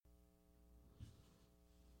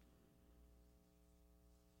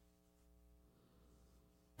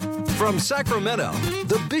From Sacramento,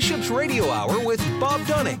 the Bishop's Radio Hour with Bob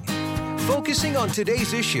Dunning, focusing on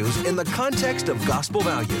today's issues in the context of gospel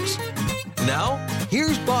values. Now,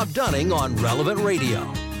 here's Bob Dunning on Relevant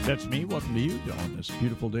Radio. That's me. Welcome to you on this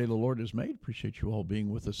beautiful day the Lord has made. Appreciate you all being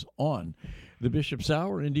with us on the Bishop's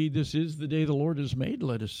Hour. Indeed, this is the day the Lord has made.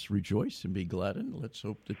 Let us rejoice and be glad, and let's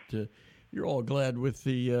hope that you're all glad with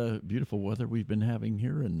the beautiful weather we've been having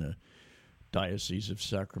here in the Diocese of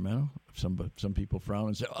Sacramento. Some people frown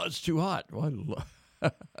and say, "Oh, it's too hot." Well,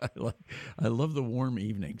 I love the warm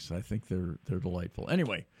evenings. I think they're delightful.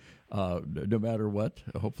 Anyway, no matter what,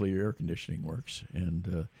 hopefully your air conditioning works.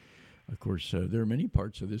 And of course, there are many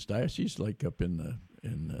parts of this diocese, like up in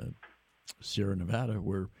the Sierra Nevada,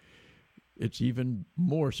 where it's even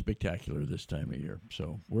more spectacular this time of year.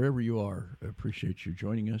 So wherever you are, I appreciate you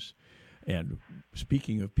joining us. And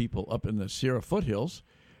speaking of people up in the Sierra foothills,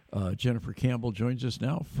 Jennifer Campbell joins us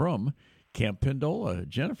now from Camp Pendola.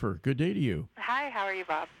 Jennifer, good day to you. Hi, how are you,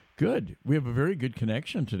 Bob? Good. We have a very good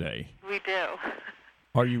connection today. We do.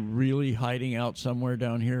 Are you really hiding out somewhere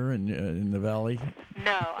down here in the valley?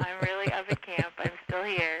 No, I'm really up at camp. I'm still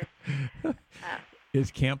here.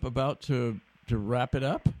 Is camp about to wrap it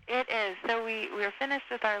up? It is. So we're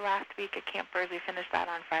finished with our last week at Camp Burrs. We finished that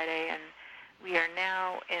on Friday, and we are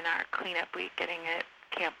now in our cleanup week, getting it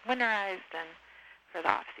camp winterized and for the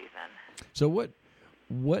off season. So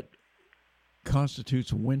what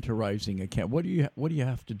constitutes winterizing a camp? What do you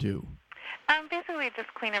have to do? Basically,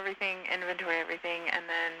 just clean everything, inventory everything, and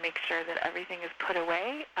then make sure that everything is put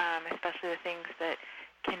away, especially the things that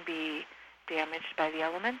can be damaged by the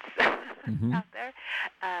elements out there,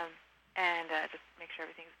 and just make sure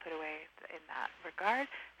everything's put away in that regard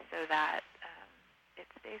so that it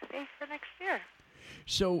stays safe for next year.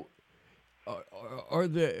 So, are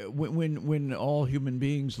when all human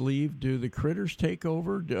beings leave, do the critters take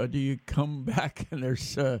over? Do you come back and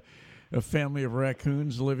there's a family of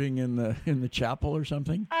raccoons living in the chapel or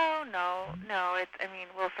something? Oh no.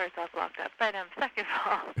 We're first off locked up, but second of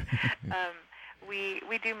all,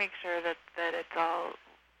 we do make sure that it's all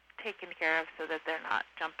taken care of so that they're not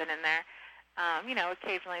jumping in there.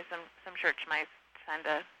 Occasionally some church mice tend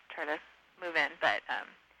to try to move in, but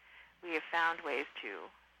we have found ways to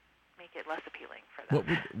make it less appealing for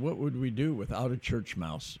them. What would we do without a church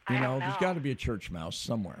mouse? I don't know. There's got to be a church mouse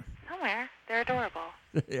somewhere. Somewhere. They're adorable.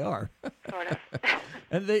 They are. Sort of.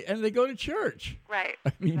 and they go to church. Right.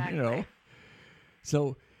 I mean, exactly.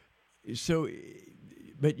 So,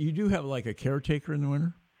 but you do have like a caretaker in the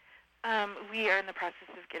winter? We are in the process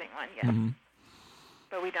of getting one, yes. Mm-hmm.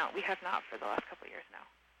 But we have not for the last couple of years now.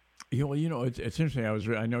 It's interesting.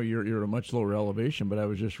 I know you're at a much lower elevation, but I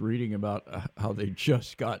was just reading about how they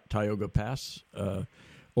just got Tioga Pass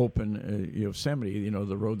open, Yosemite,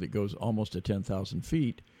 the road that goes almost to 10,000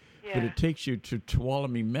 feet. Yeah. But it takes you to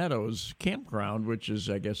Tuolumne Meadows campground, which is,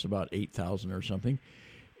 I guess, about 8,000 or something.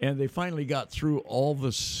 And they finally got through all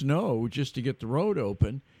the snow just to get the road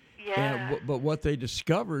open. Yeah. But what they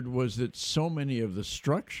discovered was that so many of the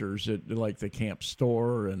structures, like the camp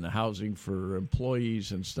store and the housing for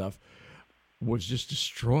employees and stuff, was just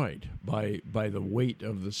destroyed by the weight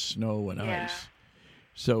of the snow and ice.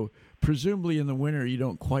 So presumably in the winter you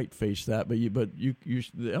don't quite face that, but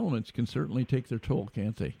the elements can certainly take their toll,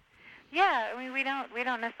 can't they? Yeah, we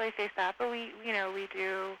don't necessarily face that, but we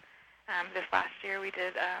do. This last year we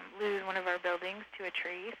did lose one of our buildings to a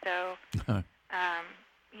tree, so.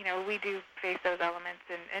 We do face those elements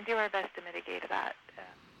and do our best to mitigate that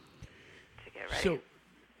to get ready.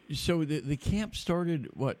 So the camp started,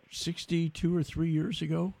 62 or 3 years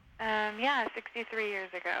ago? 63 years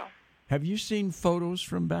ago. Have you seen photos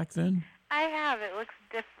from back then? I have. It looks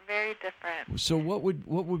very different. So what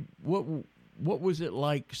was it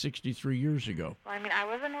like 63 years ago? Well, I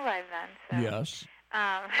wasn't alive then. So, yes.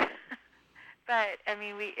 But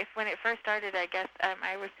when it first started, I guess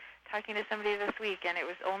I was talking to somebody this week, and it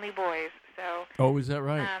was only boys. So. Oh, is that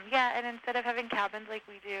right? And instead of having cabins like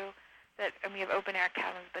we do, we have open air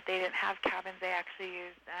cabins, but they didn't have cabins. They actually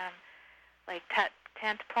used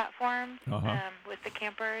tent platforms with the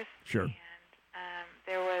campers. Sure. And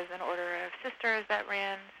there was an order of sisters that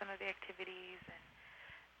ran some of the activities,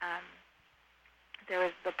 and there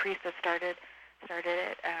was the priest that started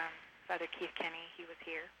it. Father Keith Kenny, he was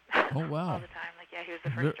here. Oh, wow. All the time. He was the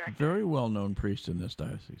first director. Very well-known priest in this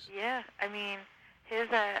diocese. Yeah, his.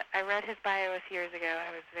 I read his bio years ago.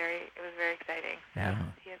 It was very exciting.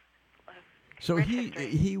 So he has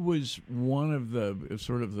he was one of the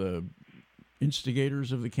sort of the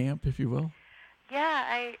instigators of the camp, if you will. Yeah,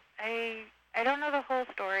 I don't know the whole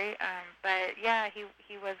story, but yeah,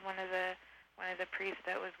 he was one of the priests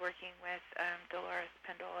that was working with Dolores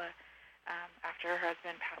Pendola after her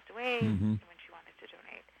husband passed away, Mm-hmm. when she wanted to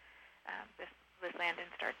donate this land and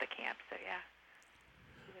start the camp. So yeah,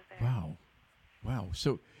 he was there. Wow.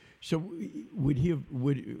 So would he have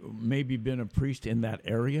maybe been a priest in that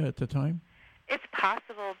area at the time? It's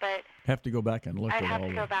possible, but Have to go back and look. I'd have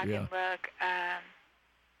to go back yeah. and look.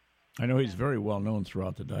 I know he's very well known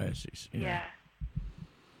throughout the diocese. Yeah.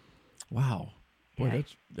 Wow. Boy, Yeah.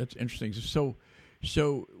 that's interesting. So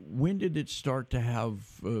when did it start to have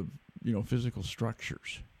physical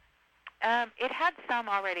structures? It had some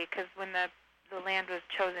already, because when the land was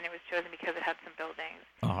chosen, it was chosen because it had some buildings.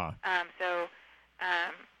 Uh-huh.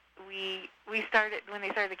 We started when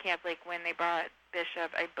they started the camp, like when they brought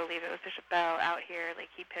Bishop, I believe it was Bishop Bell out here, like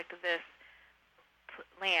he picked this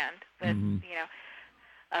land that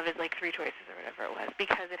of his like 3 choices or whatever it was,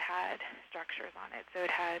 because it had structures on it. So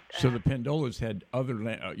it had. So the Pendolas had other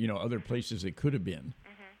other places it could have been.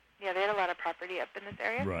 Mm-hmm. Yeah, they had a lot of property up in this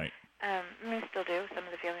area. Right. They still do. Some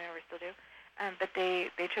of the family members still do. But they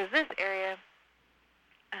chose this area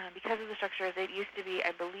because of the structures. It used to be,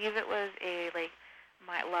 I believe it was a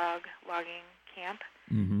logging camp.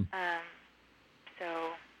 Mm-hmm.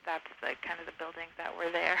 So that's like kind of the buildings that were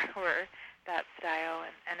there were that style,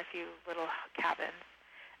 and a few little cabins.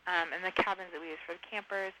 And the cabins that we used for the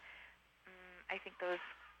campers, I think those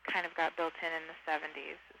kind of got built in the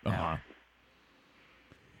 70s. So. Uh-huh.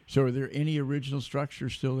 So are there any original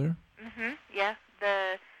structures still there? Mm-hmm. Yeah.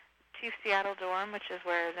 The Chief Seattle Dorm, which is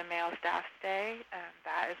where the male staff stay,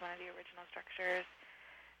 that is one of the original structures.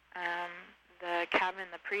 The cabin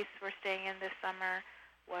the priests were staying in this summer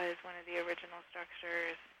was one of the original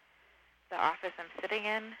structures. The office I'm sitting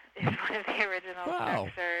in is one of the original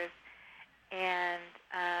structures. And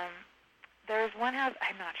there's one house,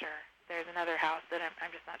 I'm not sure. There's another house that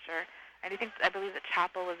I'm just not sure. I believe the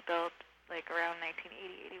chapel was built like around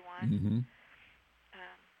 1980, 81. Mm-hmm.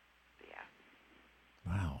 Yeah.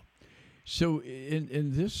 Wow. So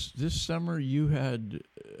in this summer you had,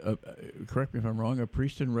 correct me if I'm wrong, a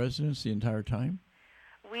priest in residence the entire time?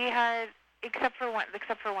 We had, except for 1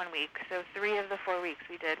 week. So 3 of the 4 weeks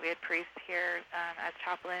we did. We had priests here as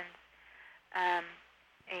chaplains, and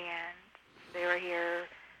they were here.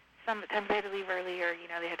 Sometimes they had to leave early, or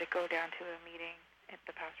they had to go down to a meeting at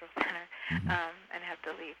the pastoral center and have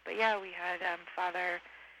to leave. But yeah, we had Father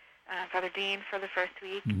Dean for the first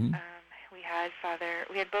week. Mm-hmm. We had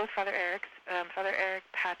both Father Eric's, Father Eric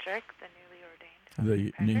Patrick, the newly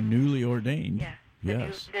ordained. The newly ordained. Yeah.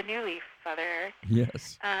 Yes. The newly Father Eric.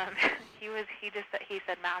 Yes. He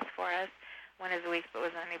said Mass for us one of the weeks, but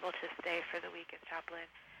was unable to stay for the week as chaplain.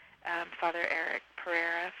 Father Eric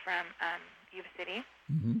Pereira from Yuba City.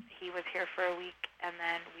 Mm-hmm. He was here for a week, and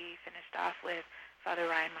then we finished off with Father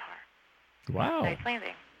Ryan Mahar. Wow. Nice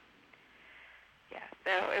Landing. Yeah,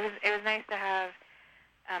 so it was nice to have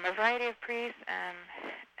a variety of priests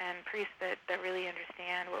and priests that really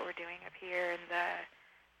understand what we're doing up here, and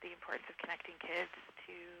the importance of connecting kids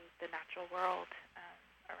to the natural world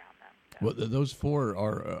around them. So. Well, those 4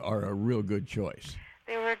 are a real good choice.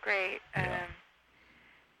 They were great. Yeah.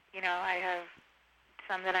 I have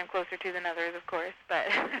some that I'm closer to than others, of course,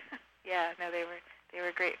 but yeah, no, they were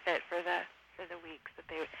a great fit for the weeks that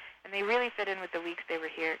they really fit in with the weeks they were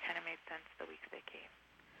here. It kind of made sense the weeks they came.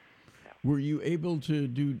 So. Were you able to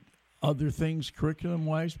do other things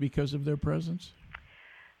curriculum-wise because of their presence?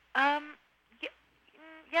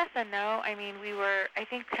 Yes and no. I mean, I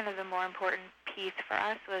think kind of the more important piece for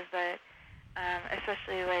us was that,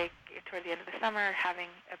 especially like toward the end of the summer, having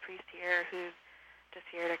a priest here who's just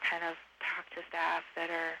here to kind of talk to staff that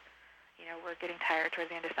are, we're getting tired toward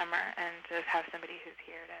the end of summer, and just have somebody who's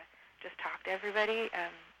here to just talk to everybody.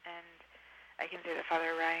 And I can say that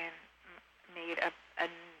Father Ryan made an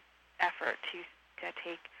effort to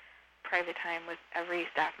take private time with every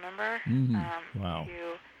staff member Wow.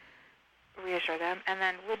 to reassure them, and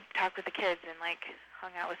then would talk with the kids and like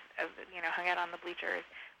hung out on the bleachers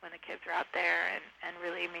when the kids were out there, and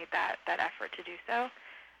really made that effort to do so.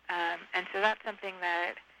 And so that's something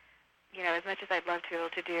that, as much as I'd love to be able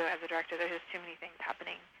to do as a director, there's just too many things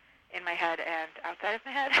happening in my head and outside of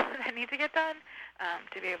my head that need to get done,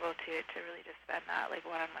 to be able to really just spend that like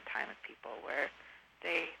one-on-one time with people where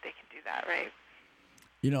they can do that, right?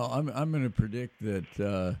 I'm going to predict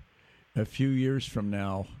that a few years from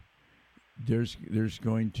now, there's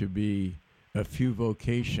going to be a few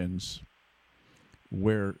vocations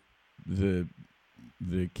where the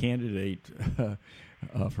candidate,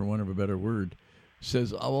 for want of a better word,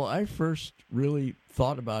 says, "Oh, well, I first really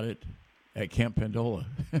thought about it at Camp Pendola."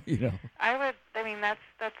 I mean, that's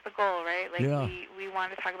the goal, right? Like yeah. we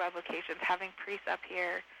want to talk about vocations, having priests up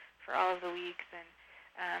here for all of the weeks,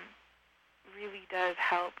 and really does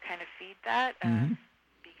help kind of feed that,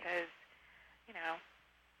 because, you know,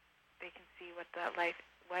 they can see what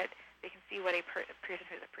they can see what a person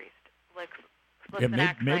who's a priest looks and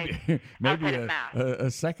acts like outside of Mass. A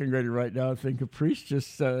second grader right now think a priest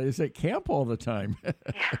just is at camp all the time. Yeah.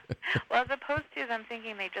 Well, as opposed to them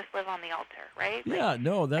thinking they just live on the altar, right? Yeah,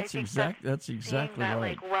 no, that's exactly that, right.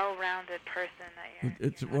 Like, well-rounded person that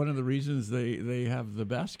it's one of the reasons they have the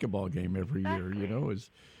basketball game every year. You know, is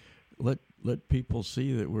let people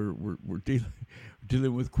see that we're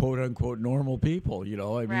dealing with quote unquote normal people. You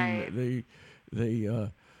know, I mean they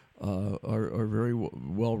are very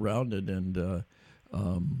well rounded and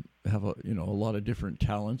have a lot of different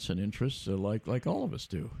talents and interests like all of us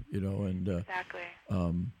do. You know, and exactly.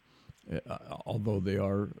 Although they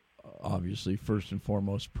are obviously first and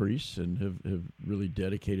foremost priests and have really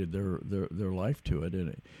dedicated their life to it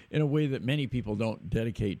in a way that many people don't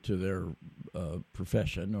dedicate to their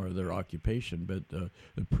profession or their occupation, but the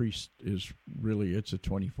priest is really, it's a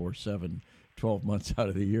 24/7, 12 months out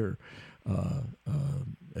of the year,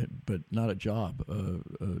 but not a job,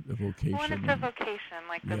 a vocation. Well, and it's a vocation,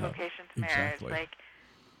 like the vocation to marriage. Exactly. Like,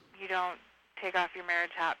 you don't take off your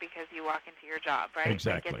marriage hat because you walk into your job, right?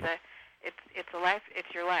 Exactly. Like it's a life,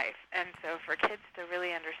 it's your life. And so for kids to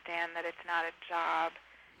really understand that it's not a job,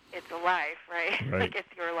 it's a life, right? Like,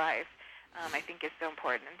 it's your life, I think is so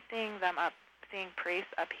important. And seeing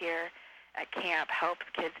priests up here at camp helps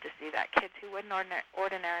kids to see that. Kids who wouldn't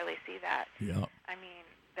ordinarily see that. Yeah.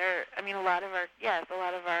 A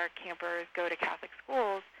lot of our campers go to Catholic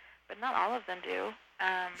schools, but not all of them do.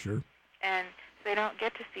 Sure. And they don't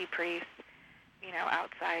get to see priests,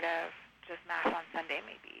 outside of just Mass on Sunday,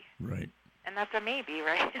 maybe. Right. And that's a maybe,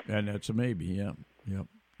 right? And that's a maybe, yeah. Yep.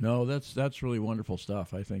 No, that's really wonderful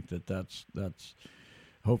stuff. I think that's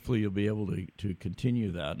hopefully you'll be able to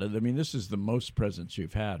continue that. I mean, this is the most presents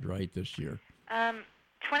you've had, right, this year?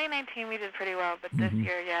 2019 we did pretty well, but this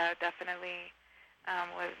year, yeah, definitely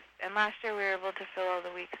was. And last year we were able to fill all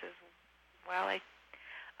the weeks as well.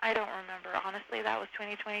 I don't remember. Honestly, that was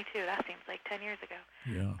 2022. That seems like 10 years ago.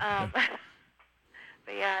 Yeah.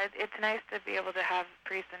 But yeah, it's nice to be able to have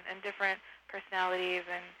priests and different personalities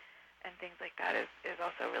and things like that is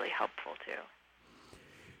also really helpful too.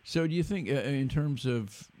 So do you think in terms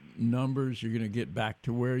of numbers you're going to get back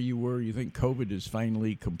to where you were? You think COVID is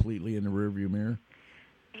finally completely in the rearview mirror?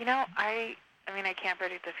 I can't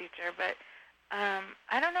predict the future, but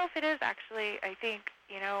I don't know if it is actually. I think,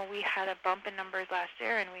 we had a bump in numbers last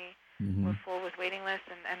year and we were full with waiting lists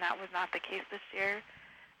and that was not the case this year.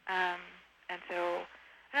 And so,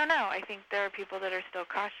 I don't know. I think there are people that are still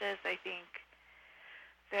cautious. I think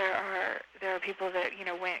there are people that,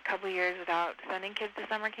 went a couple of years without sending kids to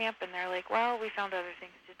summer camp, and they're like, well, we found other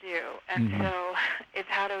things to do. And so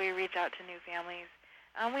it's how do we reach out to new families.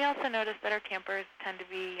 We also noticed that our campers tend to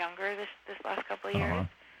be younger this last couple of years.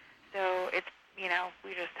 So it's, we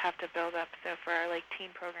just have to build up. So for our,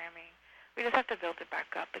 teen programming, we just have to build it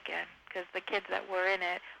back up again because the kids that were in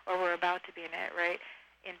it or were about to be in it, right,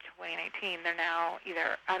 in 2019, they're now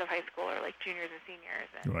either out of high school or juniors and seniors,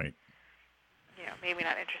 and maybe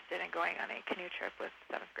not interested in going on a canoe trip with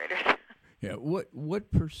 7th graders. Yeah,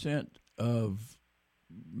 what percent of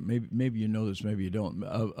maybe you know this, maybe you don't,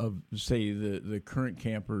 of say the current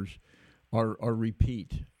campers are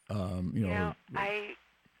repeat? I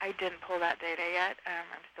didn't pull that data yet.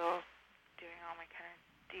 I'm still doing all my kind of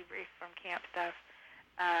debrief from camp stuff.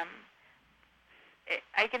 I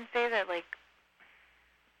can say that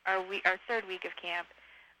our third week of camp,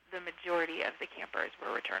 the majority of the campers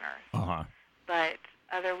were returners. But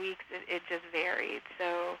other weeks it just varied.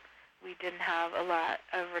 So we didn't have a lot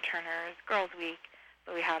of returners girls' week,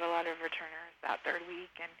 but we had a lot of returners that third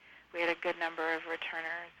week, and we had a good number of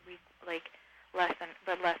returners. Less than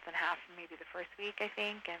half maybe the first week, I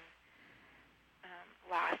think, and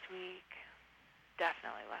last week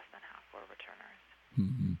definitely less than half were returners.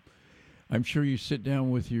 Mm-hmm. I'm sure you sit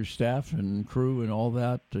down with your staff and crew and all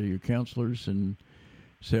that, your counselors, and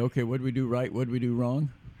say, okay, what did we do right? What did we do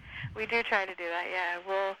wrong? We do try to do that, yeah.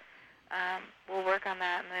 We'll work on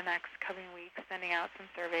that in the next coming weeks, sending out some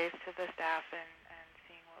surveys to the staff and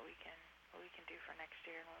seeing what we can do for next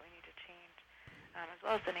year and what we need to change, as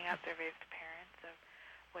well as sending out surveys to parents of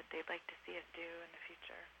what they'd like to see us do in the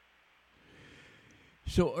future.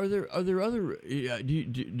 So are there other,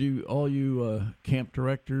 do all you camp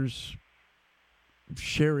directors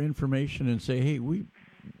share information and say, hey, we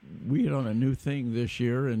hit on a new thing this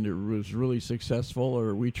year and it was really successful,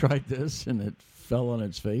 or we tried this and it fell on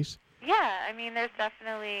its face? Yeah, there's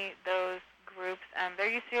definitely those groups. There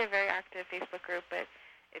used to be a very active Facebook group, but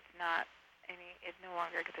it no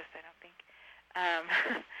longer exists, I don't think.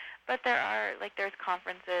 But there's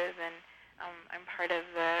conferences, and I'm part of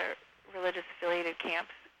the religious affiliated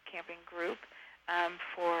camping group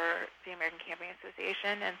for the American Camping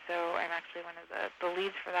Association, and so I'm actually one of the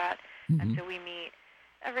leads for that. And so we meet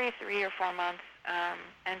every 3 or 4 months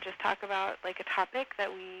and just talk about like a topic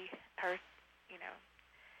that we are,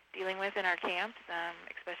 dealing with in our camps,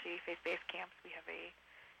 especially faith-based camps. We have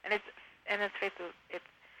it's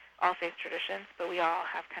all faith traditions, but we all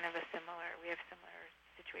have we have similar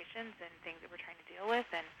situations and things that we're trying to deal with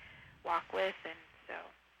and walk with, and so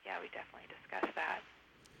yeah, we definitely discuss that.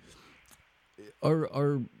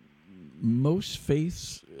 Are most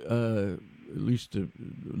faiths, at least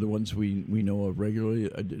the ones we know of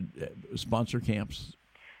regularly, sponsor camps?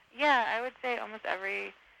 Yeah, I would say almost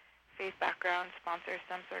every faith background sponsors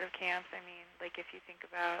some sort of camps. I mean, like if you think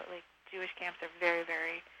about like Jewish camps are very,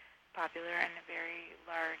 very popular and a very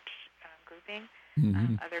large grouping.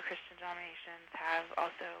 Other Christian denominations have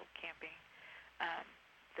also camping.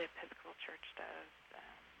 The Episcopal Church does.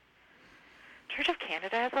 Church of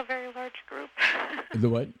Canada has a very large group. The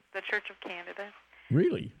what? The Church of Canada.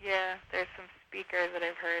 Really? Yeah, there's some speakers that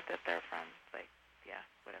I've heard that they're from,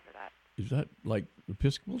 whatever that. Is that like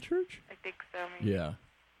Episcopal Church? I think so, maybe. Yeah.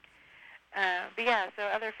 But yeah, so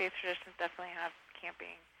other faith traditions definitely have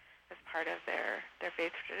camping as part of their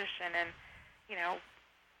faith tradition, and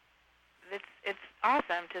it's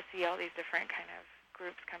awesome to see all these different kind of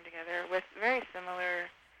groups come together with very similar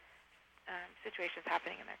situations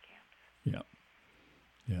happening in their camps. Yeah.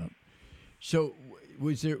 Yeah. So,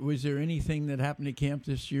 was there anything that happened at camp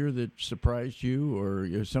this year that surprised you,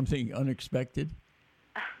 or something unexpected?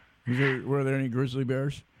 Were there any grizzly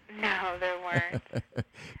bears? No, there weren't.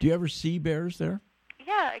 Do you ever see bears there?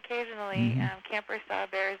 Yeah, occasionally. Campers saw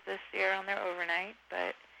bears this year on their overnight,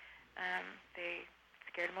 but they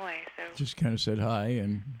scared them away. So just kind of said hi,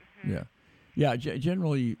 and yeah.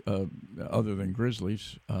 Generally, other than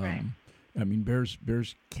grizzlies. Right. I mean, bears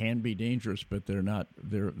can be dangerous, but they're not.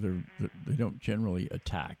 They don't generally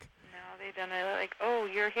attack. No, they don't. They're like, oh,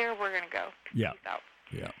 you're here, we're gonna go. Yeah. Peace out.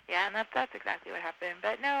 Yeah. Yeah, and that's exactly what happened.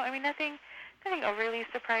 But no, I mean nothing overly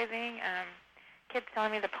surprising. Kids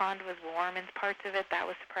telling me the pond was warm in parts of it, that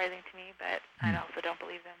was surprising to me, but I also don't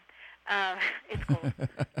believe them. It's cold.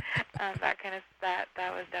 That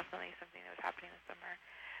was definitely something that was happening this summer.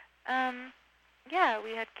 Yeah,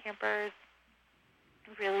 we had campers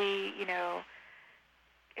really,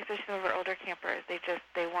 especially some of our older campers,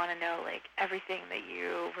 they want to know like everything that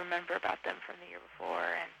you remember about them from the year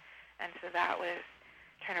before, and so that was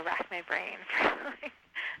trying to rack my brain for like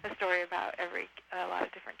a story about a lot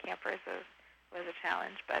of different campers was a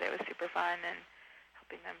challenge, but it was super fun, and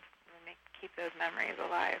helping them keep those memories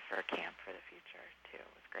alive for camp for the future too.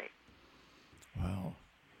 It was great. Wow.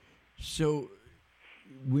 So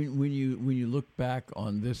when you look back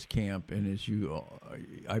on this camp, and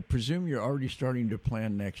I presume you're already starting to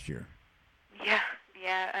plan next year. Yeah.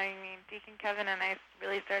 I mean, Deacon Kevin and I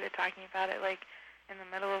really started talking about it like in the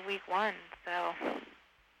middle of week 1, so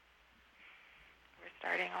we're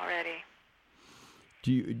starting already.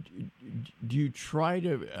 Do you try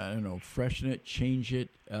to freshen it, change it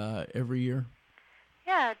every year?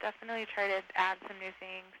 Yeah, definitely try to add some new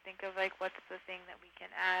things. Think of like what's the thing that we can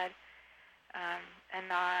add, and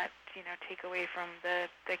not take away from the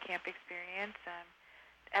camp experience.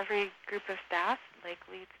 Every group of staff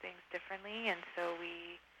leads things differently, and so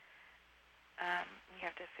we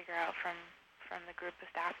have to figure out from the group of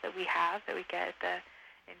staff that we get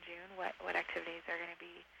in June what activities are going to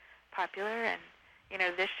be popular. And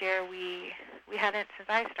this year we hadn't, since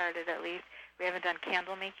I started at least, we haven't done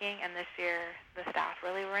candle making, and this year the staff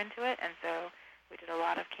really were into it, and so we did a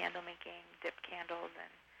lot of candle making, dipped candles,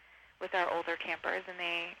 and with our older campers, and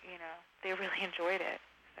they really enjoyed it.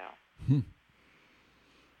 So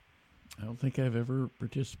I don't think I've ever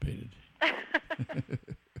participated.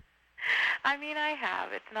 I mean, I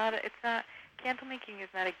have. It's not candle making is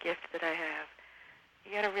not a gift that I have.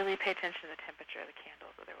 You got to really pay attention to the temperature of the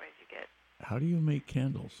candles, otherwise you get. How do you make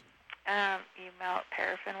candles? You melt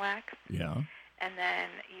paraffin wax. Yeah. And then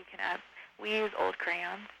you can add. We use old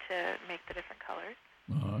crayons to make the different colors.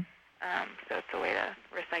 So it's a way to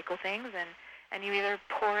recycle things, and you either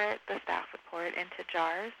the staff would pour it into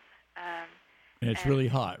jars. And it's really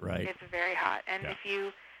hot, right? It's very hot, and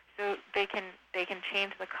so they can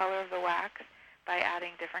change the color of the wax by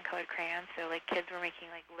adding different colored crayons. So like kids were making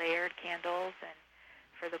like layered candles, and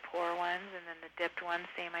for the pour ones, and then the dipped ones,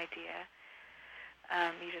 same idea.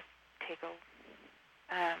 You just take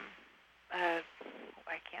I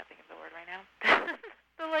can't think of the word right now.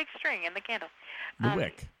 The string in the candle. The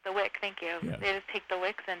wick. The wick, thank you. Yeah. They just take the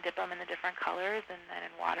wicks and dip them in the different colors, and then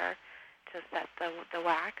in water to set the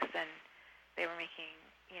wax, and they were making,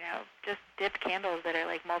 just dipped candles that are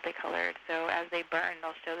like multicolored. So as they burn,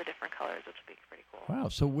 they'll show the different colors, which will be pretty cool. Wow.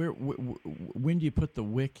 So when do you put the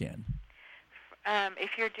wick in?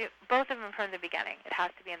 If you're both of them from the beginning, it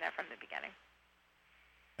has to be in there from the beginning.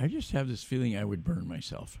 I just have this feeling I would burn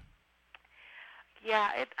myself.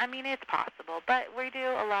 Yeah, it's possible, but we do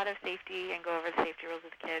a lot of safety and go over the safety rules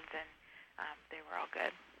with the kids, and they were all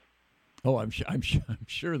good. Oh, I'm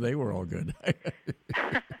sure they were all good.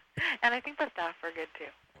 And I think the staff were good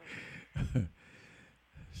too.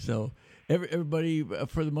 So everybody,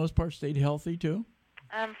 for the most part, stayed healthy too.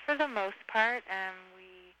 For the most part,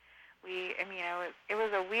 it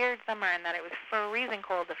was a weird summer in that it was freezing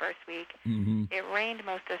cold the first week. Mm-hmm. It rained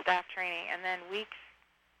most of staff training, and then week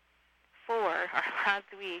 4, our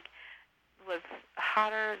last week, was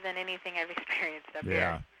hotter than anything I've experienced up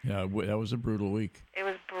here. Yeah, that was a brutal week. It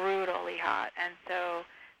was brutally hot, and so,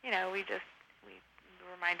 we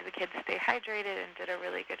reminded the kids to stay hydrated and did a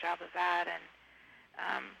really good job of that, and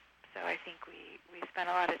so I think we spent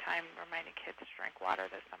a lot of time reminding kids to drink water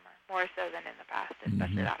this summer, more so than in the past,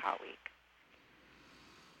 especially that hot week.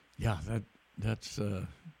 Yeah,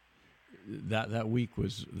 that week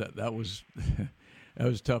was that was that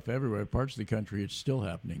was tough everywhere. Parts of the country, it's still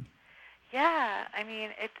happening. Yeah,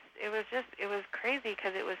 it was crazy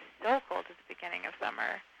because it was so cold at the beginning of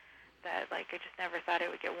summer that I just never thought it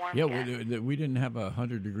would get warm again. Yeah, we didn't have a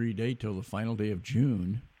 100-degree day till the final day of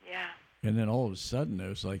June. Yeah. And then all of a sudden, it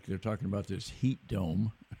was like they're talking about this heat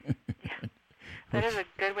dome. Yeah, that is a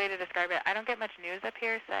good way to describe it. I don't get much news up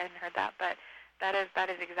here, so I hadn't heard that, but that is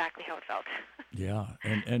exactly how it felt. Yeah,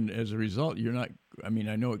 and as a result, you're not. I mean,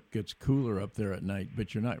 I know it gets cooler up there at night,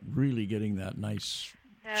 but you're not really getting that nice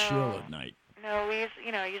chill at night. No, we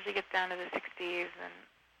usually gets down to the 60s and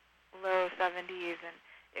low 70s, and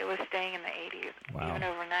it was staying in the 80s even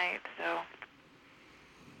overnight. So.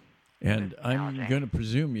 And I'm going to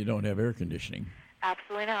presume you don't have air conditioning.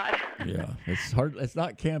 Absolutely not. Yeah, it's hard. It's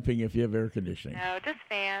not camping if you have air conditioning. No, just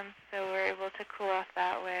fans, so we're able to cool off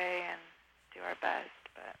that way and do our best.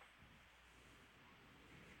 But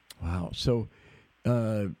wow. So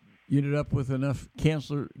you ended up with enough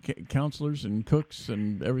counselors and cooks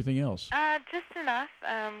and everything else? Just enough.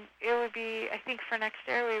 It would be, I think for next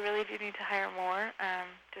year, we really do need to hire more,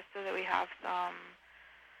 just so that we have some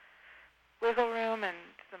wiggle room and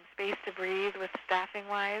some space to breathe with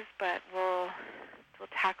staffing-wise, but we'll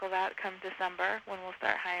tackle that come December when we'll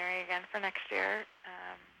start hiring again for next year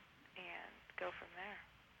and go from there.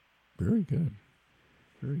 Very good.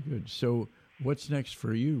 Very good. So what's next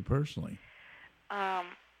for you personally?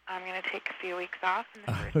 I'm going to take a few weeks off in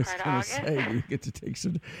the I first was part of going to August. say, you get to take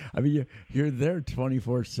some. I mean, you're there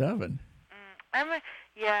 24/7.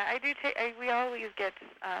 I do take. We always get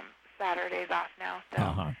Saturdays off now, so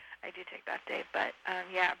I do take that day. But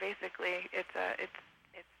basically, it's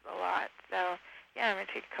a lot. So I'm going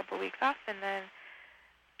to take a couple weeks off and then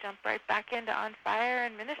jump right back into On Fire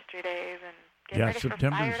and Ministry Days and get ready for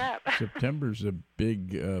Fired Up. September's a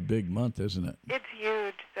big month, isn't it? It's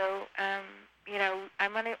huge. So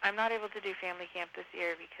I'm not able to do family camp this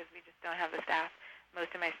year because we just don't have the staff.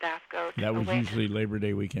 Most of my staff go to that was usually Labor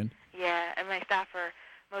Day weekend. Yeah, and my staff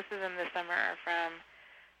most of them this summer are from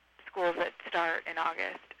schools that start in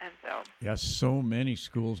August, and so. So many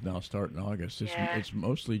schools now start in August. It's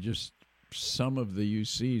mostly just some of the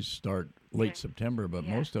UCs start late September, but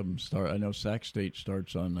most of them start. I know Sac State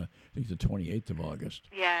starts on I think the 28th of August.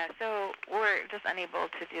 Yeah, so we're just unable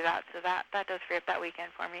to do that. So that does free up that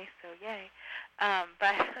weekend for me. So yay!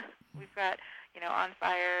 But we've got On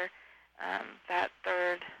Fire that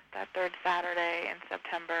third Saturday in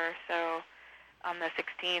September. So on the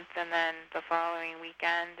 16th, and then the following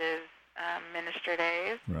weekend is Minister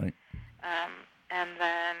Days. Right. And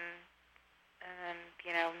then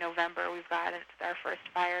November we've got it's our first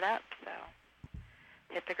Fired Up. So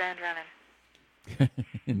hit the ground running.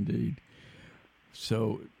 Indeed.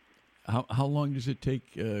 So, how long does it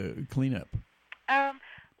take cleanup?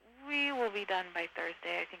 We will be done by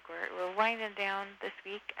Thursday. I think we're winding down this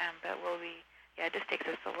week, but we'll be. Yeah, it just takes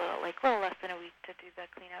us a little less than a week to do the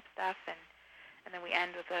cleanup stuff, and then we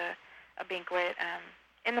end with a banquet.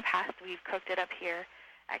 In the past, we've cooked it up here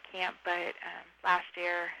at camp, but last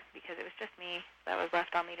year, because it was just me that was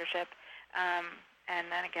left on leadership, and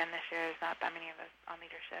then again this year, there's not that many of us on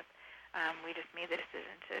leadership. We just made the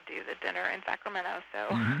decision to do the dinner in Sacramento,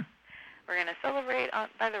 so we're going to celebrate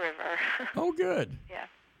by the river. Oh, good. Yeah.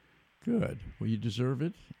 Good. Well, you deserve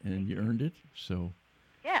it, and you earned it, so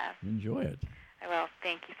enjoy it. I will.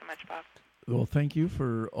 Thank you so much, Bob. Well, thank you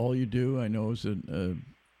for all you do. I know it's a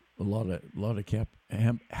a lot of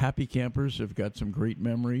happy campers have got some great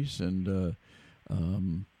memories, and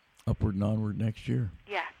upward and onward next year.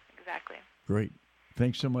 Yeah, exactly. Great.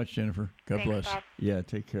 Thanks so much, Jennifer. God bless. Bob. Yeah,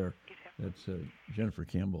 take care. You too. That's Jennifer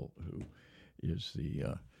Campbell, who is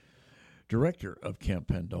the director of Camp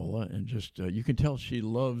Pendola, and just you can tell she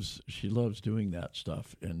loves doing that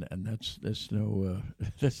stuff, and that's no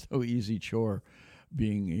that's no easy chore,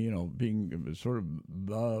 being sort of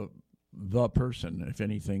the person if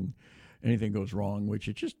anything goes wrong, which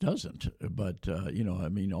it just doesn't. But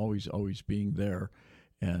always being there,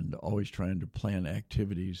 and always trying to plan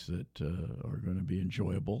activities that are going to be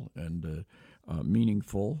enjoyable and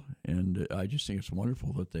meaningful. And I just think it's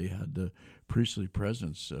wonderful that they had the priestly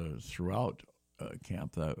presence throughout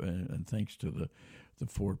camp. And thanks to the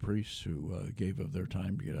 4 priests who gave of their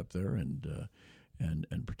time to get up there and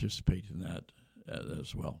participate in that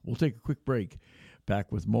as well. We'll take a quick break.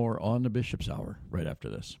 Back with more on the Bishop's Hour right after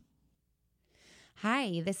this.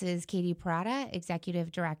 Hi, this is Katie Parada,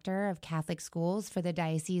 Executive Director of Catholic Schools for the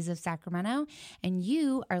Diocese of Sacramento, and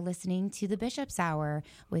you are listening to the Bishop's Hour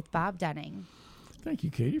with Bob Dunning. Thank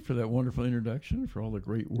you, Katie, for that wonderful introduction, for all the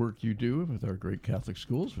great work you do with our great Catholic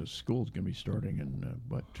schools. The school's going to be starting in,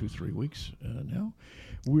 2-3 weeks now.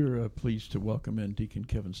 We're pleased to welcome in Deacon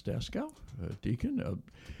Kevin Staszkow. Deacon,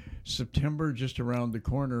 September just around the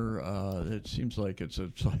corner. It seems like it's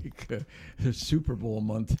like a Super Bowl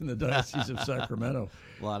month in the Diocese of Sacramento.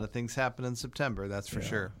 A lot of things happen in September, that's for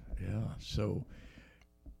sure. Yeah, so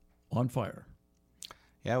On Fire.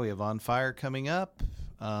 Yeah, we have On Fire coming up.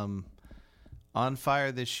 On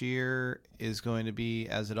Fire this year is going to be,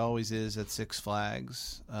 as it always is, at Six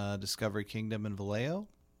Flags, Discovery Kingdom in Vallejo.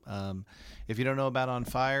 If you don't know about On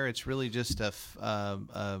Fire, it's really just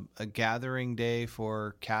a gathering day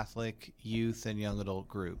for Catholic youth and young adult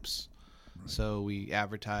groups. Right. So we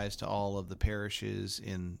advertise to all of the parishes.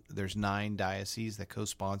 There's 9 dioceses that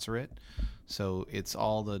co-sponsor it. So it's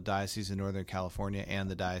all the dioceses in Northern California and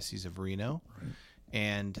the Diocese of Reno. Right.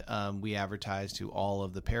 And we advertise to all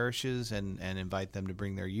of the parishes and invite them to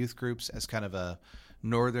bring their youth groups as kind of a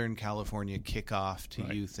Northern California kickoff to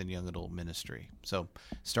right. youth and young adult ministry. So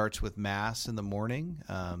starts with Mass in the morning.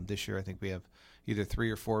 This year I think we have either 3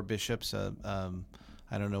 or 4 bishops.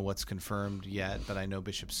 I don't know what's confirmed yet, but I know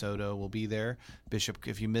Bishop Soto will be there.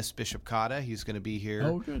 If you missed Bishop Cotta, he's going to be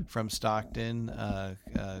here from Stockton,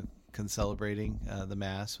 celebrating the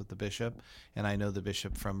Mass with the bishop. And I know the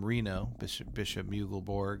bishop from Reno, Bishop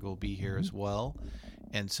Mugelborg, will be here as well.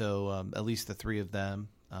 And so at least the 3 of them.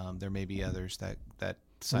 There may be others that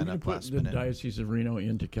sign up last minute. The Diocese of Reno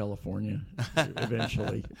into California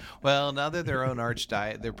eventually. Well, now they're their own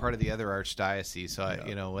they're part of the other archdiocese,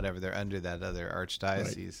 so whatever, they're under that other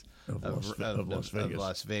archdiocese of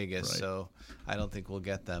Las Vegas. Right. So I don't think we'll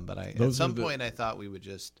get them, but at some point I thought we would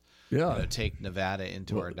just take Nevada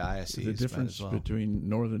into our diocese. The difference between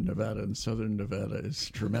northern Nevada and southern Nevada is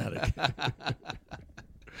dramatic.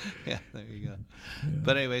 Yeah, there you go. Yeah.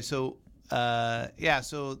 But anyway, so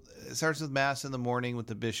so it starts with Mass in the morning with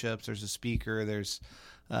the bishops. There's a speaker.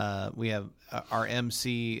 We have our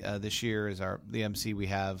MC this year is the MC we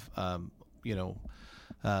have,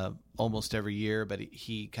 almost every year, but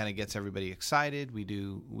he kind of gets everybody excited. We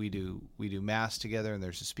do Mass together, and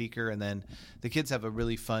there's a speaker, and then the kids have a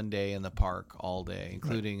really fun day in the park all day,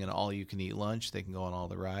 including an all-you-can-eat lunch. They can go on all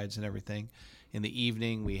the rides and everything. In the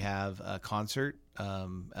evening, we have a concert.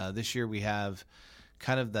 This year we have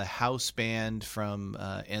kind of the house band from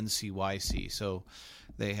NCYC. So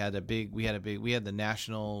we had the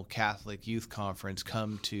National Catholic Youth Conference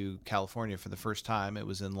come to California for the first time. It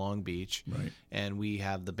was in Long Beach. Right. And we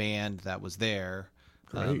have the band that was there.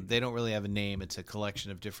 They don't really have a name. It's a collection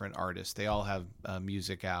of different artists. They all have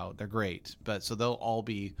music out. They're great. So they'll all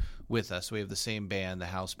be with us. We have the same band, the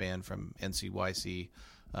house band from NCYC,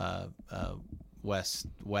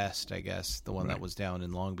 West, I guess, the one that was down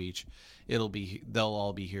in Long Beach. They'll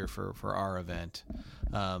all be here for our event.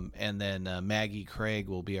 And then Maggie Craig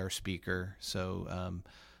will be our speaker. So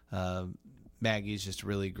Maggie's just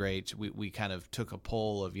really great. We kind of took a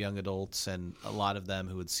poll of young adults, and a lot of them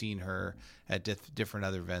who had seen her at different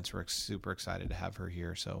other events were super excited to have her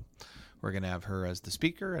here. So we're going to have her as the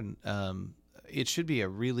speaker, and it should be a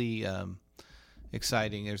really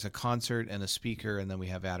exciting. There's a concert and a speaker, and then we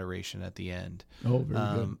have adoration at the end. Oh,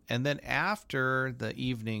 very good. And then after the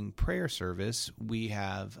evening prayer service, we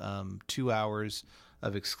have 2 hours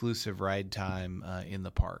of exclusive ride time in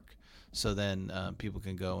the park. So then people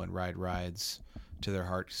can go and ride rides to their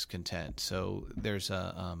heart's content. So there's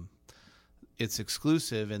it's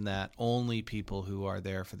exclusive in that only people who are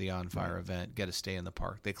there for the On Fire event get to stay in the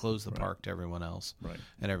park. They close the park to everyone else,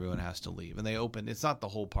 and everyone has to leave. And they open, it's not the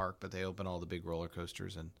whole park, but they open all the big roller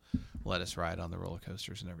coasters and let us ride on the roller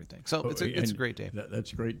coasters and everything. So it's a great day.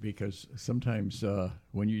 That's great, because sometimes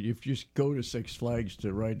if you just go to Six Flags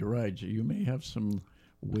to ride the rides, you may have some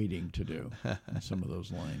waiting to do in some of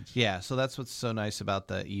those lines. Yeah, so that's what's so nice about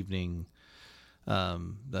the evening,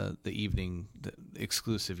 the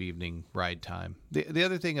exclusive evening ride time. The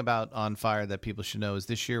other thing about On Fire that people should know is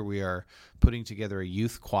this year we are putting together a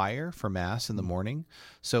youth choir for Mass in the morning.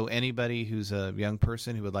 So anybody who's a young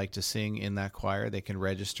person who would like to sing in that choir, they can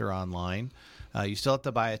register online. You still have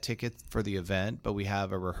to buy a ticket for the event, but we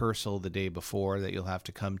have a rehearsal the day before that you'll have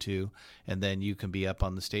to come to, and then you can be up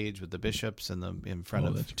on the stage with the bishops and in front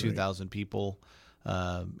of 2,000 people,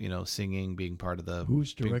 singing, being part of the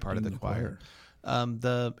choir.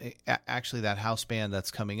 Actually, that house band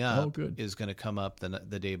that's coming up is going to come up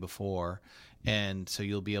the day before, and so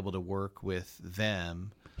you'll be able to work with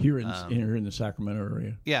them here in the Sacramento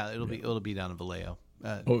area. Yeah, it'll be down in Vallejo.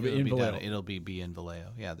 It'll be in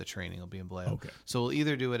Vallejo. Yeah, the training will be in Vallejo. Okay. So we'll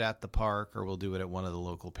either do it at the park or we'll do it at one of the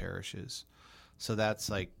local parishes. So that's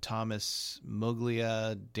like Thomas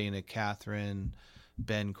Moglia, Dana Catherine,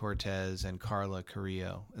 Ben Cortez, and Carla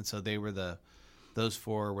Carrillo. And so those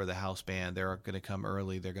four were the house band. They're going to come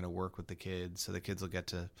early. They're going to work with the kids, so the kids will get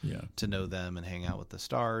to know them and hang out with the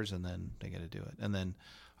stars, and then they get to do it. And then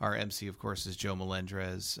our MC, of course, is Joe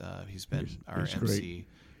Melendrez. He's been our MC. Great.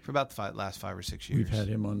 For about the last 5 or 6 years. We've had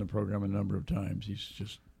him on the program a number of times. He's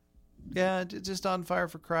just on fire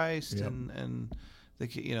for Christ, and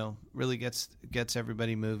really gets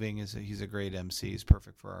everybody moving. He's a great MC. He's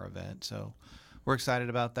perfect for our event. So we're excited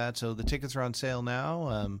about that. So the tickets are on sale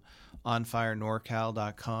now.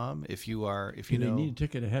 onfirenorcal.com. If you need a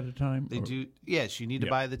ticket ahead of time. They do. Yes, you need to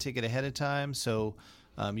buy the ticket ahead of time. So.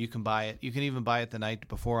 You can buy it. You can even buy it the night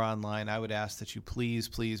before online. I would ask that you please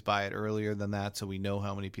buy it earlier than that, so we know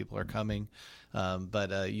how many people are coming.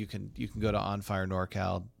 But you can go to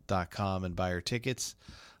onfirenorcal.com and buy your tickets.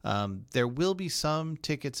 There will be some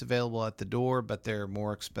tickets available at the door, but they're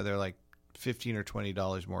they're like $15 or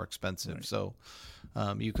 $20 more expensive. Right. So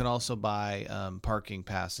you can also buy parking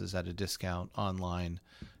passes at a discount online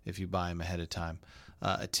if you buy them ahead of time.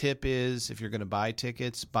 A tip is, if you're going to buy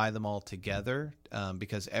tickets, buy them all together,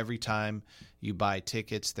 because every time you buy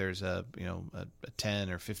tickets, there's a $10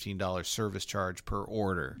 or $15 service charge per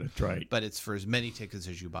order. That's right. But it's for as many tickets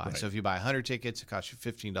as you buy. Right. So if you buy 100 tickets, it costs you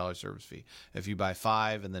 $15 service fee. If you buy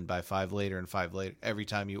 5 and then buy 5 later and 5 later, every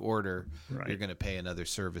time you order, you're going to pay another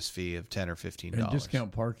service fee of $10 or $15. And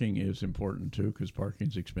discount parking is important too, because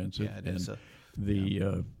parking's expensive. Yeah, it is.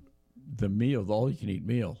 The meal, the all-you-can-eat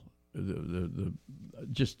meal. And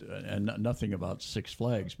nothing about Six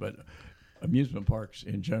Flags, but amusement parks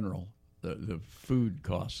in general, the food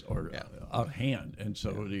costs are out of hand, and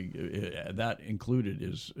so that included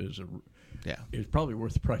is probably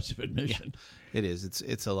worth the price of admission. Yeah, it is.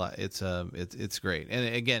 It's a lot. It's great,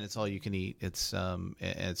 and again, it's all you can eat. It's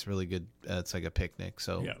really good. It's like a picnic,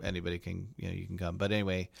 so anybody can you can come. But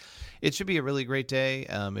anyway, it should be a really great day.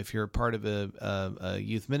 If you're part of a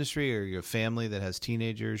youth ministry or your family that has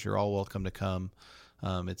teenagers, you're all welcome to come.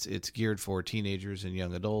 It's geared for teenagers and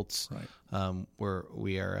young adults. Right.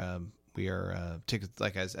 We are tickets,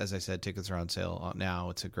 like as I said, tickets are on sale now.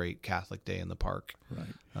 It's a great Catholic day in the park. Right.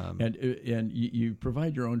 And you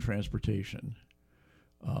provide your own transportation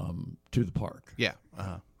to the park. Yeah.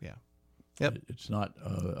 Yeah. Yep. It's not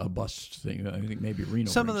a bus thing. I think maybe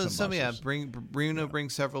Reno. Reno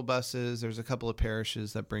brings several buses. There's a couple of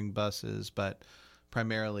parishes that bring buses, but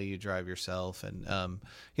primarily you drive yourself. And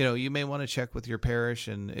you may want to check with your parish,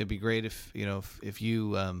 and it'd be great if you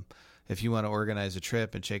want to organize a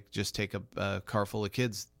trip and take a car full of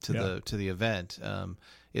kids to the event.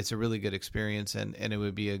 It's a really good experience, and it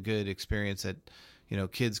would be a good experience that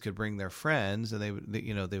kids could bring their friends, and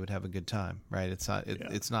they would have a good time. Right?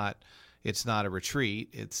 It's not a retreat.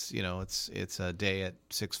 It's a day at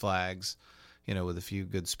Six Flags, with a few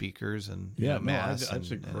good speakers and mass.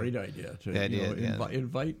 That's a great idea.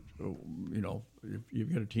 Invite if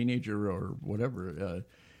you've got a teenager or whatever,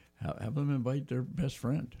 have them invite their best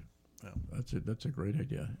friend. Yeah. That's a great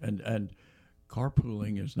idea. And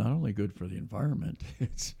carpooling is not only good for the environment.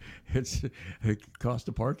 It's the cost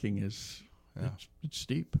of parking is it's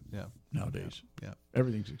steep. Yeah. Nowadays. Yeah.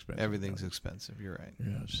 Everything's expensive. Everything's expensive. You're right.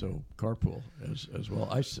 Yeah. So carpool as well.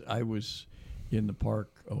 I was in the park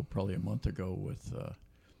probably a month ago with a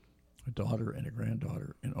daughter and a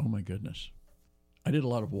granddaughter, and oh my goodness, I did a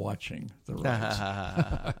lot of watching the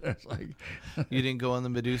rides. It's like, You didn't go on the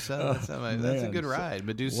Medusa? That's a good ride.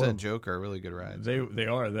 Medusa and Joker are really good rides. They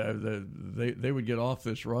are. They would get off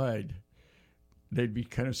this ride. They'd be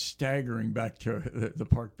kind of staggering back to the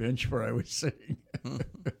park bench where I was sitting.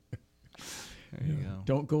 There you go.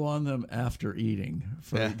 Don't go on them after eating.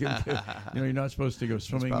 You're not supposed to go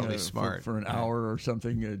swimming for an hour or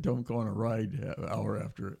something. Don't go on a ride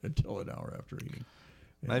until an hour after eating.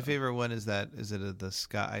 My favorite one is the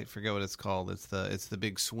sky? I forget what it's called. It's the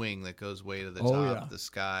big swing that goes way to the top. The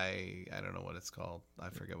sky. I don't know what it's called. I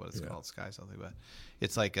forget what it's called. Sky something, but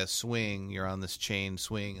it's like a swing. You're on this chain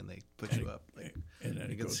swing, and they put you up. And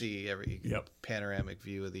you can see every panoramic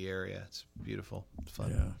view of the area. It's beautiful. It's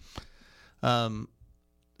fun. Yeah.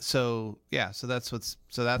 So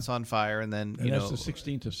that's on fire, and then that's the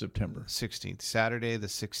 16th of September. 16th, Saturday, the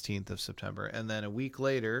 16th of September, and then a week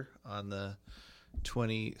later on the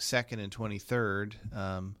 22nd and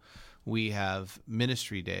 23rd, we have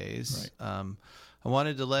ministry days. Right. I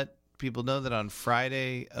wanted to let people know that on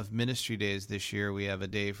Friday of ministry days this year, we have a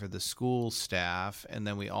day for the school staff, and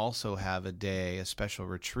then we also have a special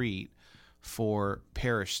retreat for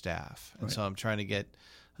parish staff. And so I'm trying to get,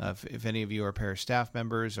 if any of you are parish staff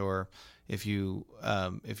members, or if you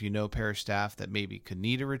know parish staff that maybe could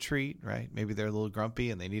need a retreat, right? Maybe they're a little grumpy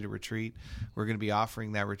and they need a retreat. We're going to be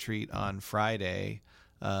offering that retreat on Friday,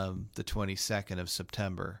 the 22nd of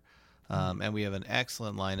September. And we have an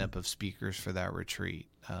excellent lineup of speakers for that retreat.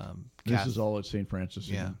 This is all at St. Francis.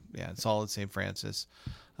 Yeah, it's all at St. Francis.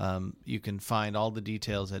 You can find all the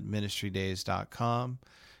details at ministrydays.com.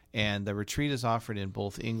 And the retreat is offered in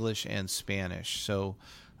both English and Spanish. So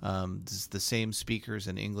this is the same speakers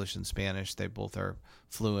in English and Spanish. They both are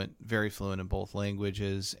fluent, very fluent in both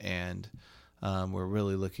languages, and we're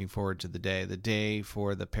really looking forward to the day. The day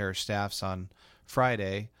for the parish staffs on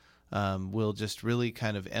Friday will just really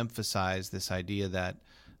kind of emphasize this idea that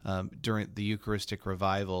during the Eucharistic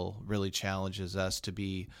revival really challenges us to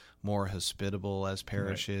be more hospitable as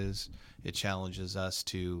parishes. Right. It challenges us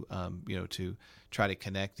to to try to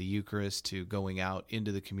connect the Eucharist to going out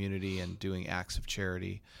into the community and doing acts of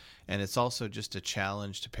charity. And it's also just a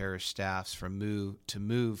challenge to parish staffs to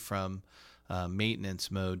move from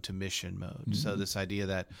maintenance mode to mission mode. Mm-hmm. So this idea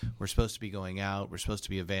that we're supposed to be going out, we're supposed to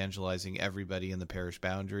be evangelizing everybody in the parish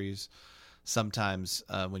boundaries. Sometimes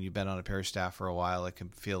when you've been on a parish staff for a while, it can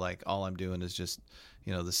feel like all I'm doing is just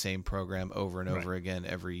the same program over and over again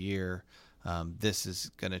every year. This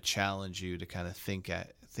is going to challenge you to kind of think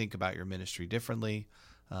about your ministry differently,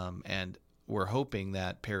 and we're hoping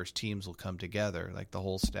that parish teams will come together, like the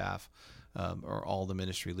whole staff or all the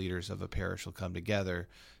ministry leaders of a parish will come together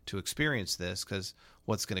to experience this, because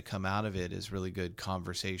what's going to come out of it is really good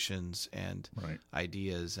conversations and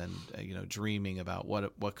ideas, and dreaming about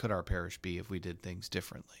what could our parish be if we did things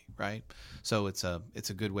differently, right? So it's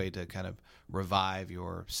a good way to kind of revive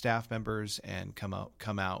your staff members and come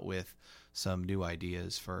out with some new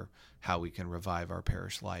ideas for how we can revive our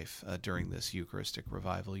parish life during this Eucharistic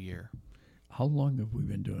revival year. How long have we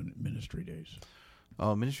been doing ministry days?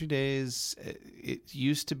 Oh, ministry days, it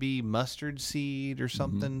used to be mustard seed or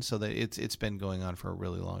something, so that it's been going on for a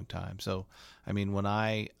really long time. So, I mean, when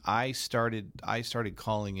I started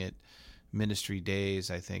calling it ministry days,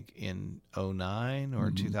 I think in 2009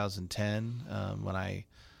 or 2010, when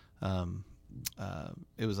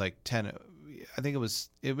it was like 10. I think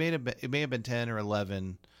it may have been 10 or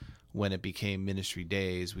 11 when it became ministry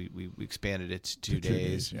days. We expanded it to 2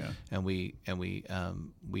 days, and we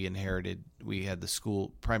inherited. We had the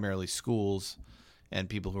school, primarily schools, and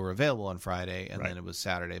people who were available on Friday, and then it was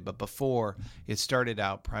Saturday. But before, it started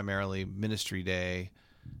out primarily ministry day.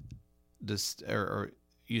 Or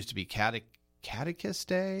used to be Catechist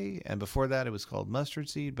Day, and before that it was called Mustard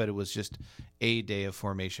Seed, but it was just a day of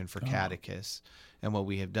formation for catechists. And what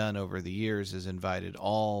we have done over the years is invited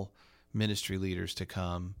all ministry leaders to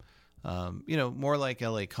come, more like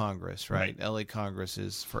LA Congress, right? LA Congress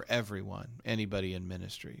is for everyone, anybody in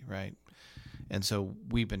ministry, right? And so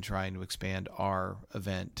we've been trying to expand our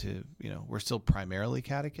event to, we're still primarily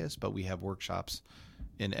catechists, but we have workshops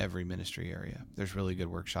in every ministry area. There's really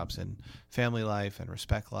good workshops in family life and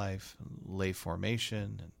respect life, lay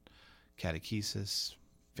formation and catechesis,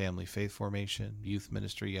 family faith formation, youth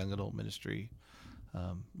ministry, young adult ministry,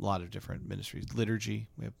 a lot of different ministries. Liturgy,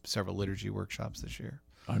 we have several liturgy workshops this year.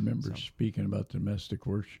 I remember speaking about the domestic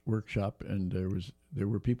workshop, and there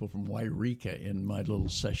were people from Wairika in my little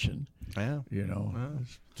session. Yeah,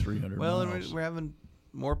 300 miles. And we're having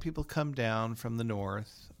more people come down from the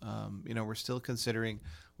north. We're still considering.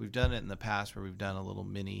 We've done it in the past where we've done a little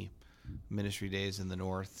mini ministry days in the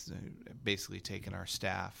north, basically taken our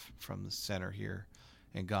staff from the center here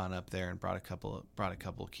and gone up there and brought a couple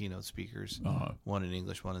of keynote speakers, one in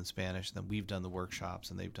English, one in Spanish. And then we've done the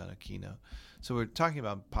workshops and they've done a keynote. So we're talking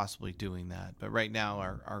about possibly doing that. But right now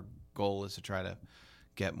our goal is to try to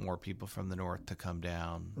get more people from the north to come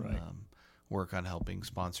down, right. Work on helping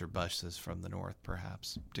sponsor buses from the north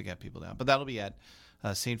perhaps to get people down. But that'll be at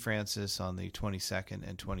St. Francis on the 22nd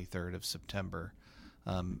and 23rd of September.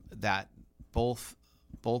 That both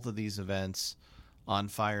of these events,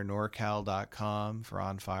 onfirenorcal.com for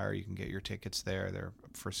On Fire, you can get your tickets there. They're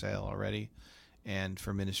for sale already. And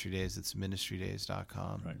for Ministry Days, it's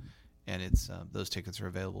ministrydays.com. Right. And it's those tickets are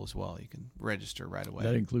available as well. You can register right away.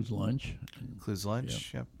 That includes lunch. Includes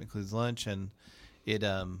lunch. Yep, includes lunch, and it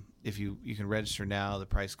if you can register now, the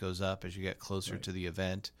price goes up as you get closer to the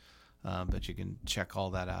event. But you can check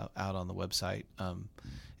all that out on the website.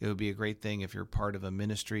 It would be a great thing if you're part of a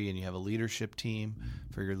ministry and you have a leadership team,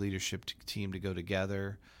 for your leadership team to go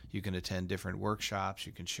together. You can attend different workshops.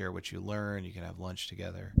 You can share what you learn. You can have lunch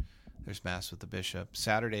together. There's Mass with the Bishop.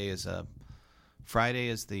 Friday is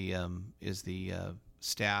the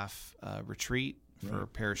staff retreat for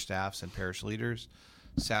parish staffs and parish leaders.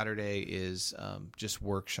 Saturday is just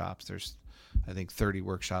workshops. There's, I think, 30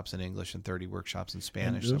 workshops in English and 30 workshops in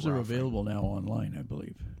Spanish. And those are available now online, I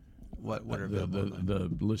believe. What are available? The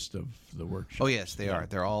list of the workshops. Oh, yes, they are.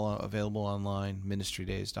 They're all available online,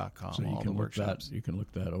 ministrydays.com, so all the workshops. You can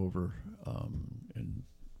look that over and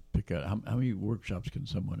pick out. How many workshops can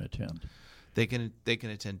someone attend? They can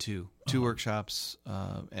attend two workshops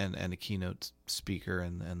and a keynote speaker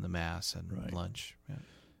and the Mass and lunch. Yeah.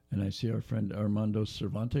 And I see our friend Armando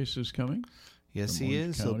Cervantes is coming. Yes, he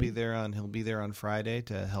is. He'll be there on Friday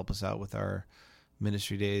to help us out with our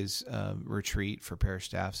Ministry Days retreat for parish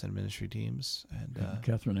staffs and ministry teams. And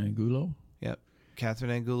Catherine Angulo. Yep,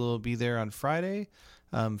 Catherine Angulo will be there on Friday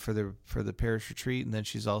for the parish retreat, and then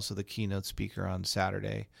she's also the keynote speaker on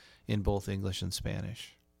Saturday in both English and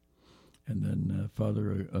Spanish. And then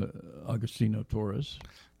Father Agustino Torres.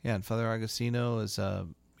 Yeah, and Father Agustino is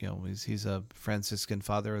he's a Franciscan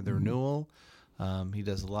Father of the Renewal. He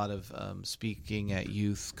does a lot of speaking at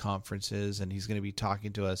youth conferences, and he's going to be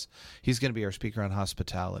talking to us. He's going to be our speaker on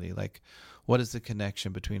hospitality. Like, what is the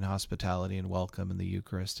connection between hospitality and welcome in the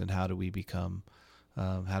Eucharist, and how do we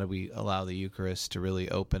allow the Eucharist to really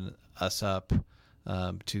open us up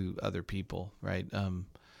to other people, right?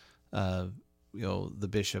 The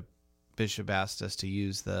bishop asked us to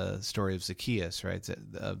use the story of Zacchaeus, right?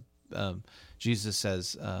 Jesus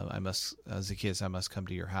says, Zacchaeus, I must come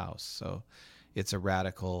to your house. So it's a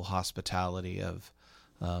radical hospitality of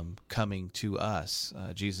coming to us.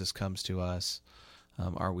 Jesus comes to us.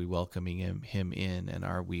 Are we welcoming him in, and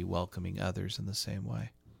are we welcoming others in the same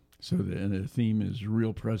way? So the theme is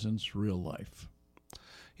real presence, real life.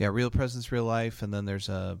 Yeah, real presence, real life, and then there's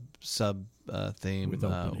a sub theme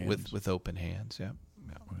with open hands. Yeah.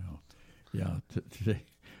 Well, yeah.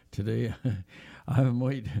 Today, I'm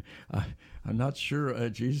not sure,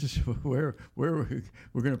 Jesus, where we're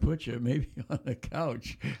going to put you. Maybe on a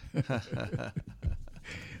couch, but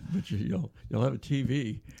you'll have a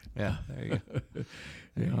TV. Yeah, there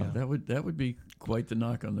you go. That would be quite the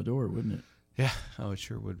knock on the door, wouldn't it? Yeah. Oh, it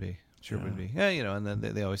sure would be. Would be. Yeah, and then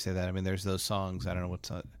they always say that. I mean, there's those songs. I don't know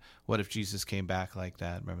what if Jesus came back like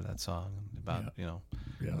that? Remember that song about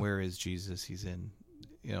where is Jesus? He's in,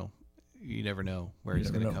 you never know where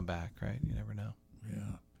he's going to come back, right? You never know.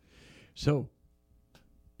 Yeah. So,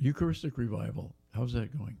 Eucharistic revival, how's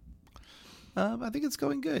that going? I think it's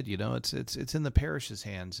going good. It's in the parish's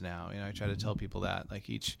hands now. I try to tell people that, like,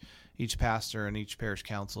 each pastor and each parish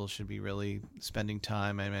council should be really spending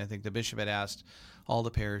time. I mean, I think the bishop had asked all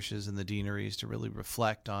the parishes and the deaneries to really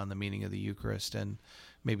reflect on the meaning of the Eucharist and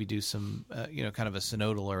maybe do some, kind of a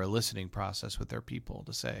synodal or a listening process with their people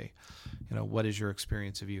to say, what is your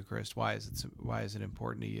experience of Eucharist? Why is it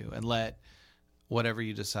important to you? And let whatever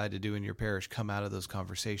you decide to do in your parish come out of those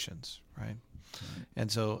conversations, right? And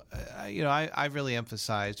so, I've really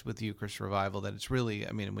emphasized with the Eucharist revival that it's really,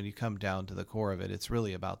 when you come down to the core of it, it's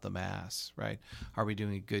really about the Mass, right? Are we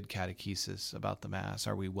doing a good catechesis about the Mass?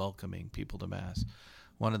 Are we welcoming people to Mass?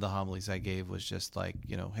 One of the homilies I gave was just like,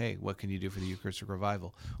 hey, what can you do for the Eucharistic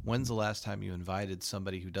revival? When's the last time you invited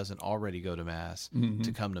somebody who doesn't already go to Mass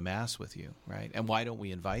to come to Mass with you, right? And why don't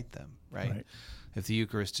we invite them, right? If the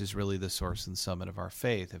Eucharist is really the source and summit of our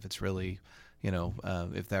faith, if it's really,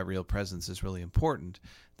 if that real presence is really important,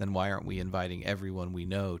 then why aren't we inviting everyone we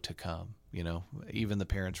know to come? Even the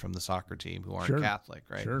parents from the soccer team who aren't Catholic,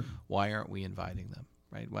 right? Sure. Why aren't we inviting them,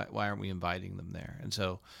 right? Why aren't we inviting them there? And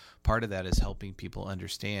so part of that is helping people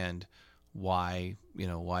understand why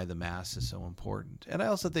the Mass is so important. And I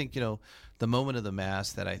also think, the moment of the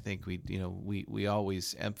Mass that I think we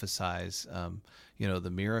always emphasize, the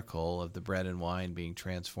miracle of the bread and wine being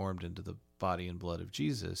transformed into the body and blood of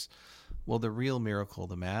Jesus. Well, the real miracle of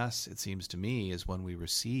the Mass, it seems to me, is when we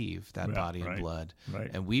receive that body and blood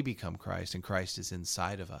and we become Christ, and Christ is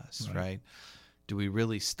inside of us, right? Do we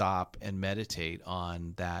really stop and meditate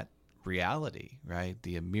on that reality, right?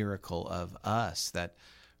 The miracle of us, that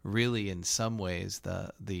really in some ways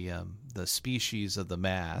the species of the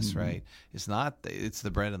Mass, right? It's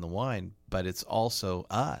the bread and the wine, but it's also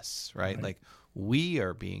us, right? Like we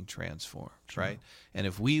are being transformed, right? And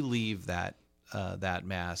if we leave that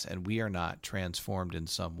Mass and we are not transformed in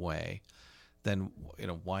some way, then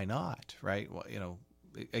why not, right? Well,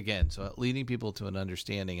 again, so leading people to an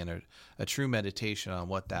understanding and a true meditation on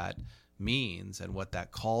what that means and what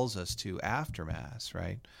that calls us to after Mass,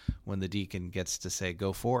 right? When the deacon gets to say,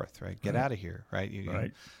 "Go forth," right? Get out of here, right?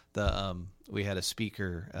 We had a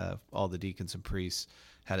speaker, all the deacons and priests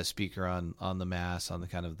had a speaker on the Mass, on the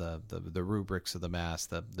kind of the rubrics of the Mass,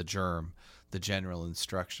 the germ, the general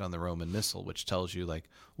instruction on the Roman Missal, which tells you like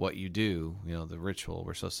what you do, the ritual.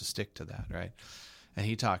 We're supposed to stick to that, right? And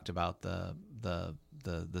he talked about the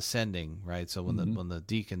sending, right? So when the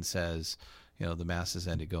deacon says, the Mass is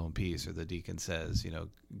ended, go in peace, or the deacon says,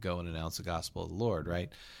 go and announce the gospel of the Lord, right?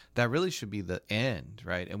 That really should be the end,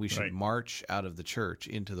 right? And we should march out of the church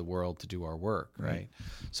into the world to do our work, right?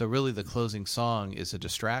 So really the closing song is a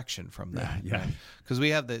distraction from that, right? Because we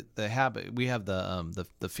have the habit, we have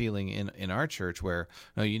the feeling in our church where,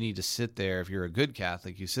 no, you need to sit there. If you're a good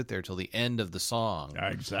Catholic, you sit there till the end of the song.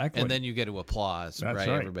 Exactly. And then you get to applause, That's right?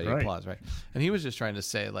 Everybody right. applause, right? And he was just trying to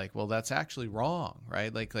say, like, well, that's actually wrong,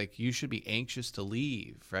 right? Like you should be anxious to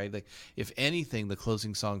leave, right? Like, if anything, the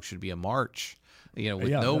closing song should be a march,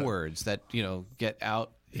 with no words, that, get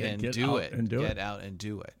out and do it. Get out and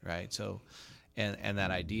do it, right? So, and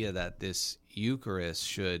that idea that this Eucharist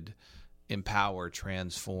should empower,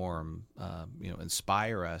 transform,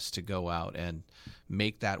 inspire us to go out and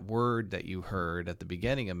make that word that you heard at the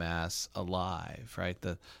beginning of Mass alive, right?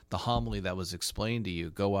 The homily that was explained to you,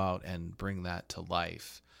 go out and bring that to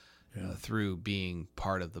life. Through being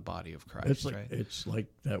part of the body of Christ, right? It's like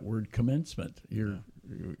that word commencement.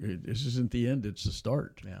 This isn't the end; it's the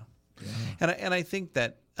start. And I think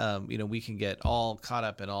that we can get all caught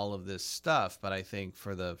up in all of this stuff, but I think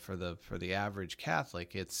for the average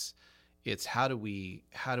Catholic, it's how do we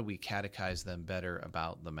catechize them better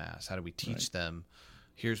about the Mass? How do we teach them?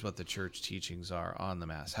 Here's what the church teachings are on the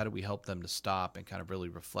Mass. How do we help them to stop and kind of really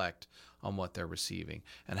reflect on what they're receiving?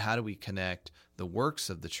 And how do we connect the works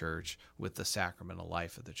of the church with the sacramental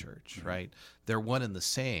life of the church, right? They're one and the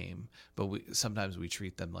same, but sometimes we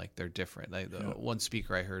treat them like they're different. One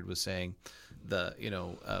speaker I heard was saying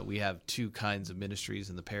we have two kinds of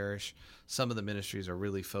ministries in the parish. Some of the ministries are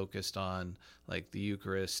really focused on like the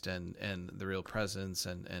Eucharist and the real presence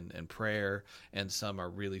and prayer, and some are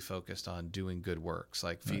really focused on doing good works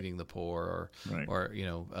like feeding the poor or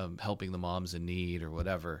helping the moms in need or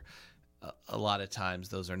whatever. A lot of times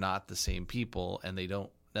those are not the same people, and they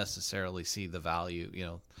don't necessarily see the value.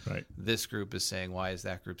 This group is saying, why is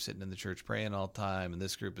that group sitting in the church praying all the time? And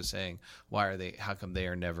this group is saying, how come they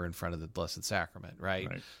are never in front of the Blessed Sacrament, right?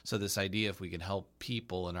 So this idea, if we can help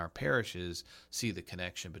people in our parishes see the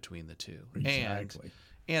connection between the two. Exactly.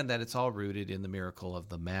 And that it's all rooted in the miracle of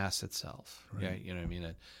the Mass itself, right? You know what I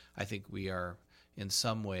mean? I think we are, in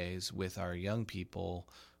some ways, with our young people,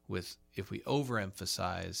 if we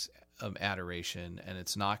overemphasize adoration and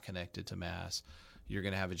it's not connected to Mass, you're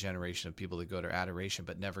going to have a generation of people that go to adoration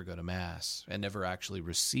but never go to Mass and never actually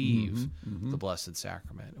receive the Blessed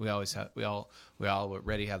Sacrament. We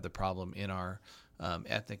already have the problem in our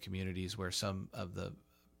ethnic communities where some of the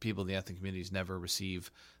people in the ethnic communities never receive.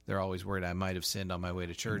 They're always worried, I might have sinned on my way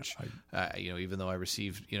to church, even though I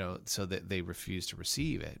received, so that they refuse to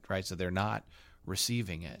receive it, right? So they're not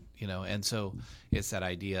receiving it, and so it's that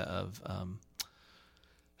idea of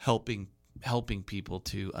helping people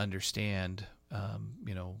to understand,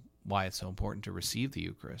 why it's so important to receive the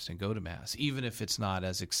Eucharist and go to Mass, even if it's not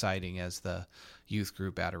as exciting as the youth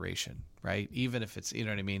group adoration, right? Even if it's,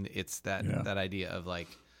 it's that idea of like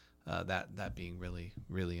that being really,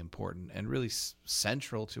 really important and really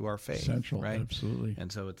central to our faith. Central, right? Absolutely.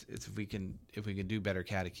 And so it's if we can do better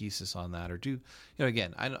catechesis on that, or do,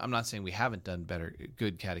 again, I'm not saying we haven't done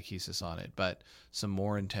good catechesis on it, but some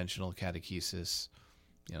more intentional catechesis.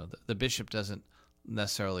 The bishop doesn't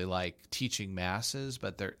necessarily like teaching masses,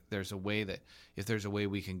 but there's a way that if there's a way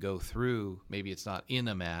we can go through, maybe it's not in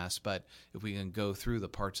a mass, but if we can go through the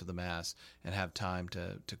parts of the mass and have time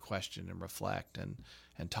to question and reflect and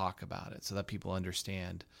talk about it, so that people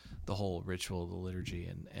understand the whole ritual of the liturgy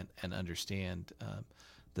and understand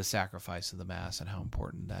the sacrifice of the mass and how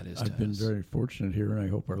important that is to us. I've been very fortunate here, and I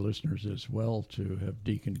hope our listeners as well, to have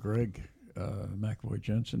Deacon Greg McAvoy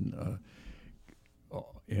Jensen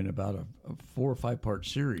in about a 4 or 5 part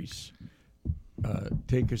series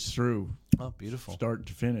take us through beautiful start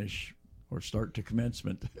to finish or start to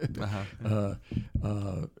commencement.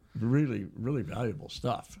 Really valuable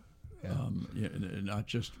stuff. Not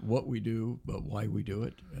just what we do, but why we do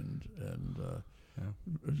it, and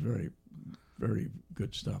it was very, very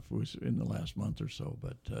good stuff. It was in the last month or so,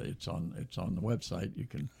 but it's on the website. You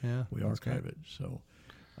can we archive it, so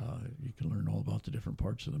you can learn all about the different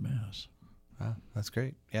parts of the Mass. Wow, that's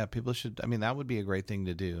great. Yeah, people should. I mean, that would be a great thing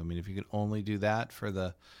to do. I mean, if you could only do that for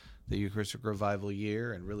the Eucharistic Revival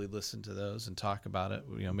year and really listen to those and talk about it,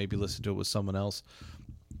 maybe listen to it with someone else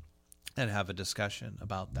and have a discussion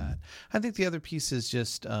about that. I think the other piece is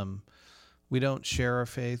just we don't share our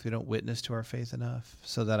faith. We don't witness to our faith enough.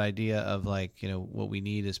 So that idea of what we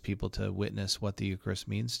need is people to witness what the Eucharist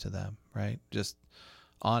means to them, right? Just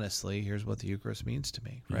honestly, here's what the Eucharist means to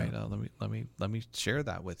me, right? Let me share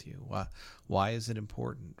that with you. Why is it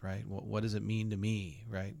important, right? What does it mean to me,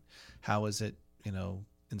 right? How has it,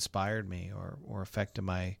 inspired me or affected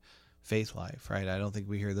my faith life, right? I don't think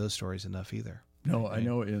we hear those stories enough either. No, right? I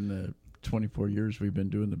know in the 24 years we've been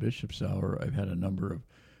doing the Bishop's Hour, I've had a number of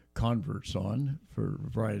converts on for a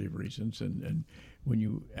variety of reasons, and when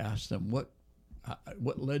you ask them what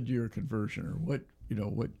led to your conversion or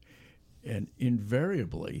what, and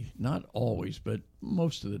invariably, not always, but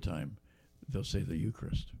most of the time, they'll say the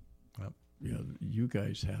Eucharist. Yep. You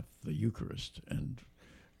guys have the Eucharist, and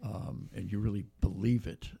you really believe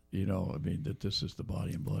it. That this is the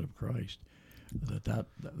body and blood of Christ. That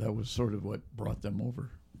was sort of what brought them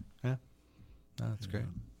over. Yeah, no, that's great.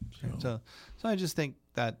 So I just think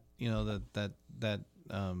that that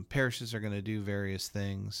parishes are going to do various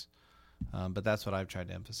things, but that's what I've tried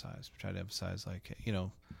to emphasize.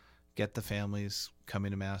 Get the families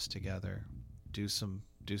coming to Mass together, do some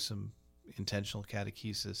intentional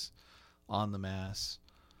catechesis on the Mass,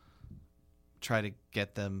 try to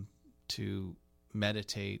get them to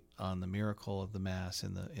meditate on the miracle of the Mass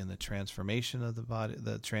in the transformation of the body,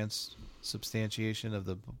 the transubstantiation of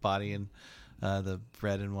the body and the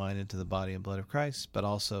bread and wine into the body and blood of Christ, but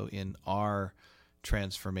also in our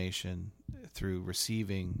transformation through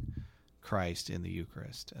receiving Christ in the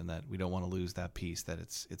Eucharist, and that we don't want to lose that piece, that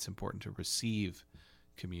it's important to receive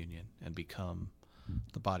communion and become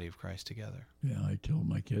the body of Christ together. Yeah, I tell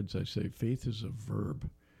my kids, I say faith is a verb.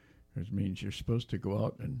 It means you're supposed to go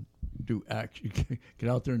out and do action, get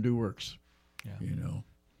out there and do works. Yeah.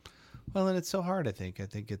 Well, and it's so hard. I think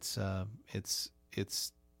it's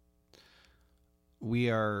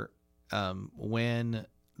we are when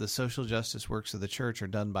the social justice works of the church are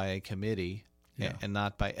done by a committee. Yeah. And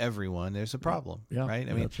not by everyone, there's a problem, right?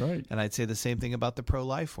 I mean, that's right. And I'd say the same thing about the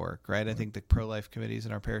pro-life work, right? I think the pro-life committees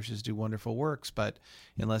in our parishes do wonderful works, but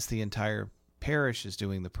unless the entire parish is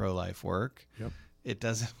doing the pro-life work, it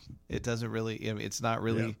doesn't really. It's not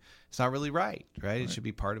really right. It should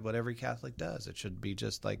be part of what every Catholic does. It should be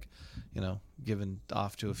just given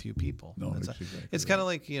off to a few people. No, it's kind of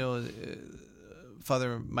like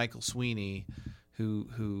Father Michael Sweeney,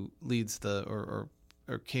 who leads or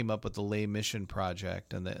came up with the Lay Mission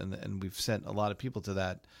Project, and we've sent a lot of people to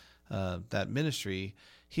that ministry.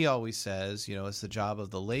 He always says, it's the job of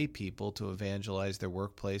the lay people to evangelize their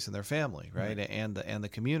workplace and their family, right? And the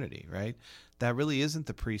community, right? That really isn't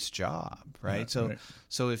the priest's job, right?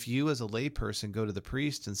 So if you as a lay person go to the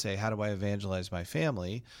priest and say, how do I evangelize my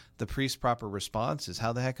family? The priest's proper response is,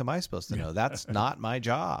 how the heck am I supposed to know? That's not my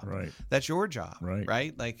job. Right. That's your job,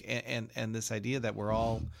 right? Like, and this idea that we're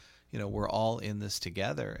all in this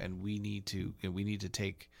together, and we need to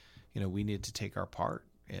take our part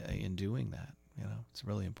in doing that. It's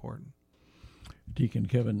really important. Deacon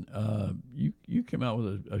Kevin, you came out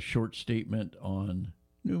with a short statement on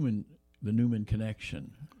the Newman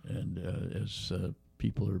connection, and as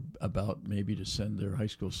people are about maybe to send their high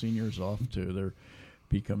school seniors off to their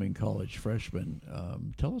becoming college freshmen,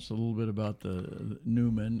 tell us a little bit about the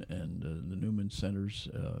Newman and the Newman centers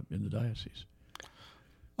in the diocese.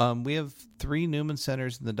 We have 3 Newman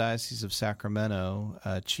centers in the Diocese of Sacramento,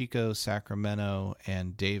 Chico, Sacramento,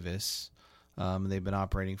 and Davis. They've been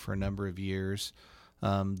operating for a number of years.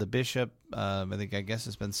 The bishop, I guess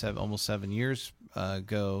it's been almost 7 years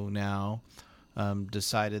ago now,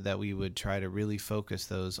 decided that we would try to really focus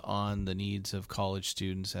those on the needs of college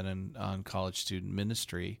students and on college student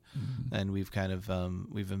ministry. Mm-hmm. And we've kind of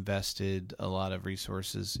we've invested a lot of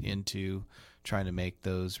resources into trying to make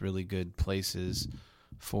those really good places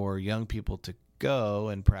for young people to go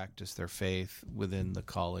and practice their faith within the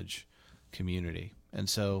college community. And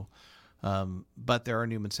so, but there are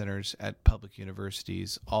Newman Centers at public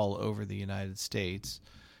universities all over the United States.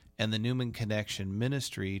 And the Newman Connection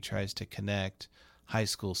Ministry tries to connect high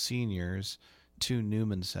school seniors to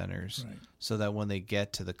Newman Centers, right, so that when they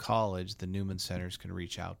get to the college, the Newman Centers can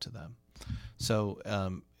reach out to them.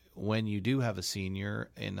 So when you do have a senior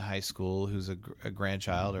in high school who's a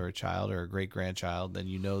grandchild or a child or a great-grandchild, then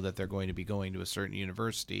you know that they're going to be going to a certain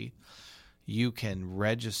university. You can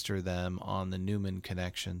register them on the Newman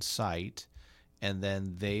Connection site, and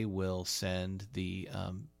then they will send the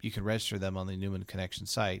you can register them on the Newman Connection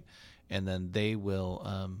site, and then they will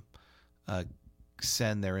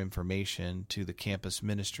send their information to the campus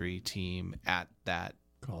ministry team at that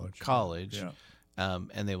college. Yeah.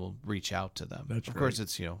 And they will reach out to them. Of course,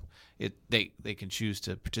 it's they can choose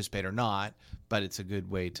to participate or not, but it's a good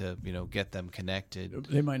way to get them connected.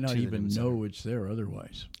 They might not even know it's there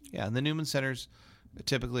otherwise. Yeah, and the Newman Centers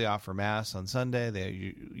typically offer Mass on Sunday.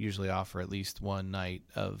 They usually offer at least one night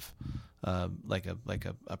of like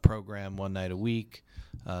a program, one night a week.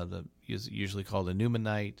 Usually called a Newman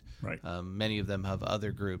night. Right. Many of them have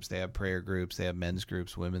other groups. They have prayer groups. They have men's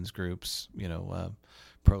groups, women's groups.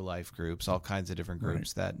 Pro-life groups, all kinds of different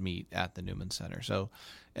groups that meet at the Newman Center. So,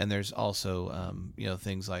 and there's also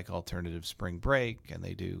things like alternative spring break, and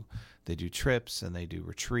they do trips and they do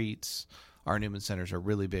retreats. Our Newman Centers are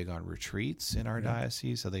really big on retreats in our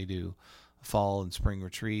diocese, so they do fall and spring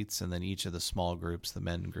retreats, and then each of the small groups, the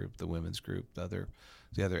men group, the women's group, the other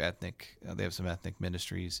ethnic, they have some ethnic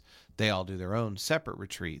ministries. They all do their own separate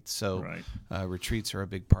retreats. So retreats are a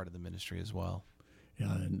big part of the ministry as well.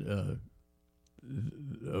 Yeah, and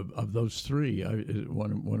of those three,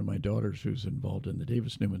 one of my daughters who's involved in the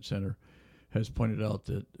Davis Newman Center has pointed out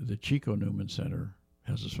that the Chico Newman Center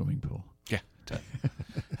has a swimming pool. Yeah,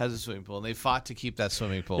 has a swimming pool, and they fought to keep that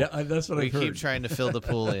swimming pool. Yeah, that's what I've heard. We keep trying to fill the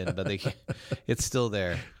pool in, but it's still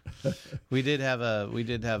there. We did have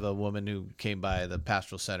a woman who came by the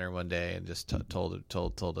pastoral center one day and just told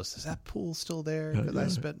us, "Is that pool still there?" Because I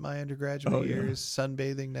spent my undergraduate years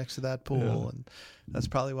sunbathing next to that pool, and that's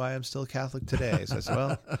probably why I'm still Catholic today. So I said,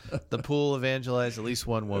 "Well, the pool evangelized at least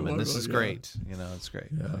one woman. This is great. It's great."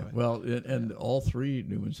 Yeah. Anyway. Well, and all three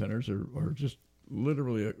Newman Centers are just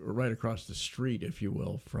literally right across the street, if you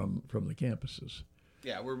will, from the campuses.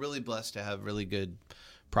 Yeah, we're really blessed to have really good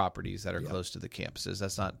properties that are close to the campuses.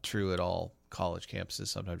 That's not true at all college campuses.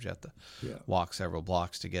 Sometimes you have to walk several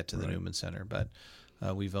blocks to get to the Newman Center, but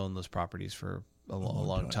we've owned those properties for a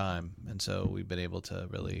long time, and so we've been able to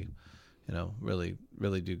really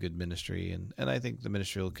do good ministry, and I think the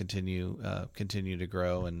ministry will continue to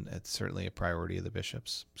grow, and it's certainly a priority of the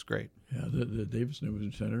bishops. It's great. Yeah, the Davis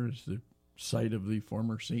Newman Center is the site of the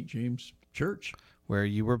former St. James Church, where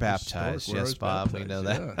you were baptized. Yes, Bob, we know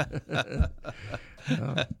that.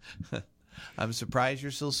 I'm surprised you're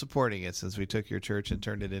still supporting it, since we took your church and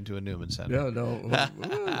turned it into a Newman Center. No.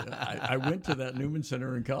 I went to that Newman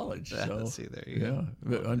Center in college. So, see, there you go.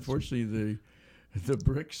 But unfortunately, the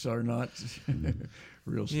bricks are not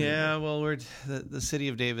real stable. Yeah, well, the city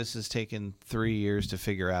of Davis has taken 3 years to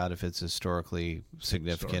figure out if it's historically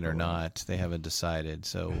significant or not. They haven't decided,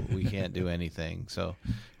 so we can't do anything. So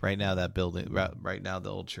right now the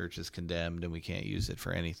old church is condemned, and we can't use it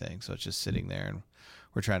for anything. So it's just sitting there, and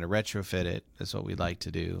we're trying to retrofit it. That's what we'd like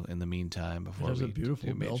to do in the meantime before we do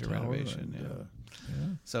major renovation.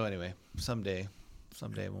 So anyway, someday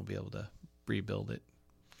we'll be able to rebuild it.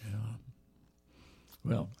 Yeah.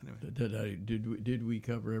 Well, anyway. Did we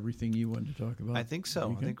cover everything you wanted to talk about? I think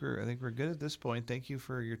so. I think we're good at this point. Thank you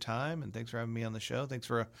for your time, and thanks for having me on the show. Thanks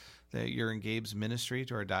for your and Gabe's ministry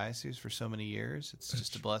to our diocese for so many years. It's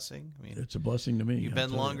just a blessing. I mean, it's a blessing to me. You've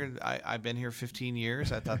been longer. I've been here 15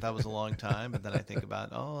 years. I thought that was a long time, but then I think about,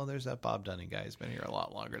 there's that Bob Dunning guy. He's been here a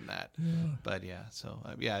lot longer than that. Yeah. But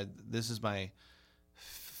this is my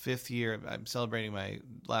 5th year. I'm celebrating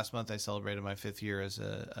last month I celebrated my 5th year as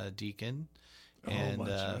a deacon. And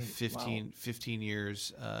 15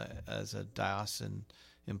 years as a diocesan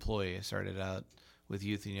employee. I started out with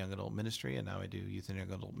youth and young adult ministry, and now I do youth and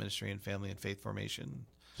young adult ministry and family and faith formation.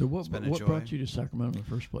 So what brought you to Sacramento in the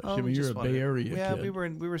first place? I mean, you're a Bay Area kid.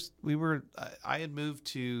 We were. I had moved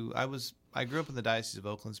to. I grew up in the Diocese of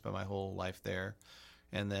Oakland, spent my whole life there,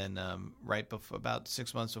 and then about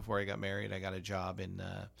 6 months before I got married, I got a job in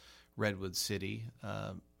Redwood City,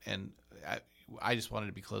 and I just wanted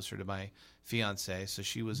to be closer to my fiance. So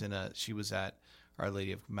she was at Our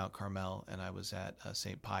Lady of Mount Carmel, and I was at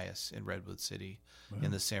St. Pius in Redwood City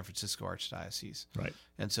in the San Francisco Archdiocese. Right.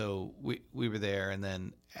 And so we were there, and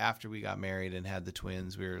then after we got married and had the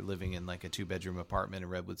twins, we were living in like a 2-bedroom apartment in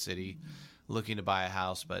Redwood City, looking to buy a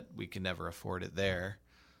house, but we could never afford it there.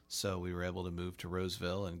 So we were able to move to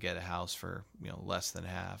Roseville and get a house for, less than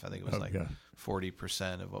half. I think it was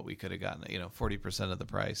 40% of what we could have gotten, 40% of the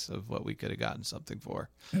price of what we could have gotten something for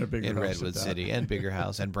in Redwood City, and bigger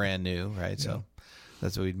house and brand new, right? Yeah. So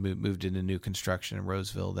that's what we moved into new construction in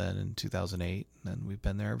Roseville then in 2008, and we've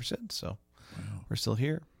been there ever since. So we're still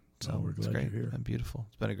here. So we're glad it's great you're here. and beautiful.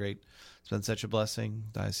 It's been such a blessing.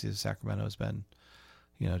 Diocese of Sacramento has been,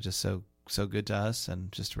 just so good to us,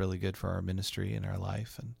 and just really good for our ministry and our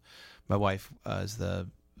life. And my wife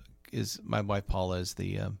my wife Paula is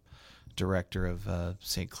the director of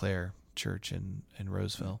St. Clair Church in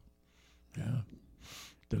Roseville. Yeah,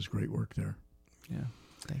 does great work there. Yeah,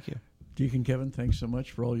 thank you. Deacon Kevin, thanks so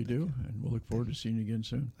much for all you do, and we'll look forward to seeing you again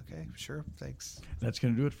soon. Okay, sure. Thanks. That's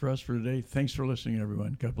going to do it for us for today. Thanks for listening,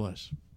 everyone. God bless.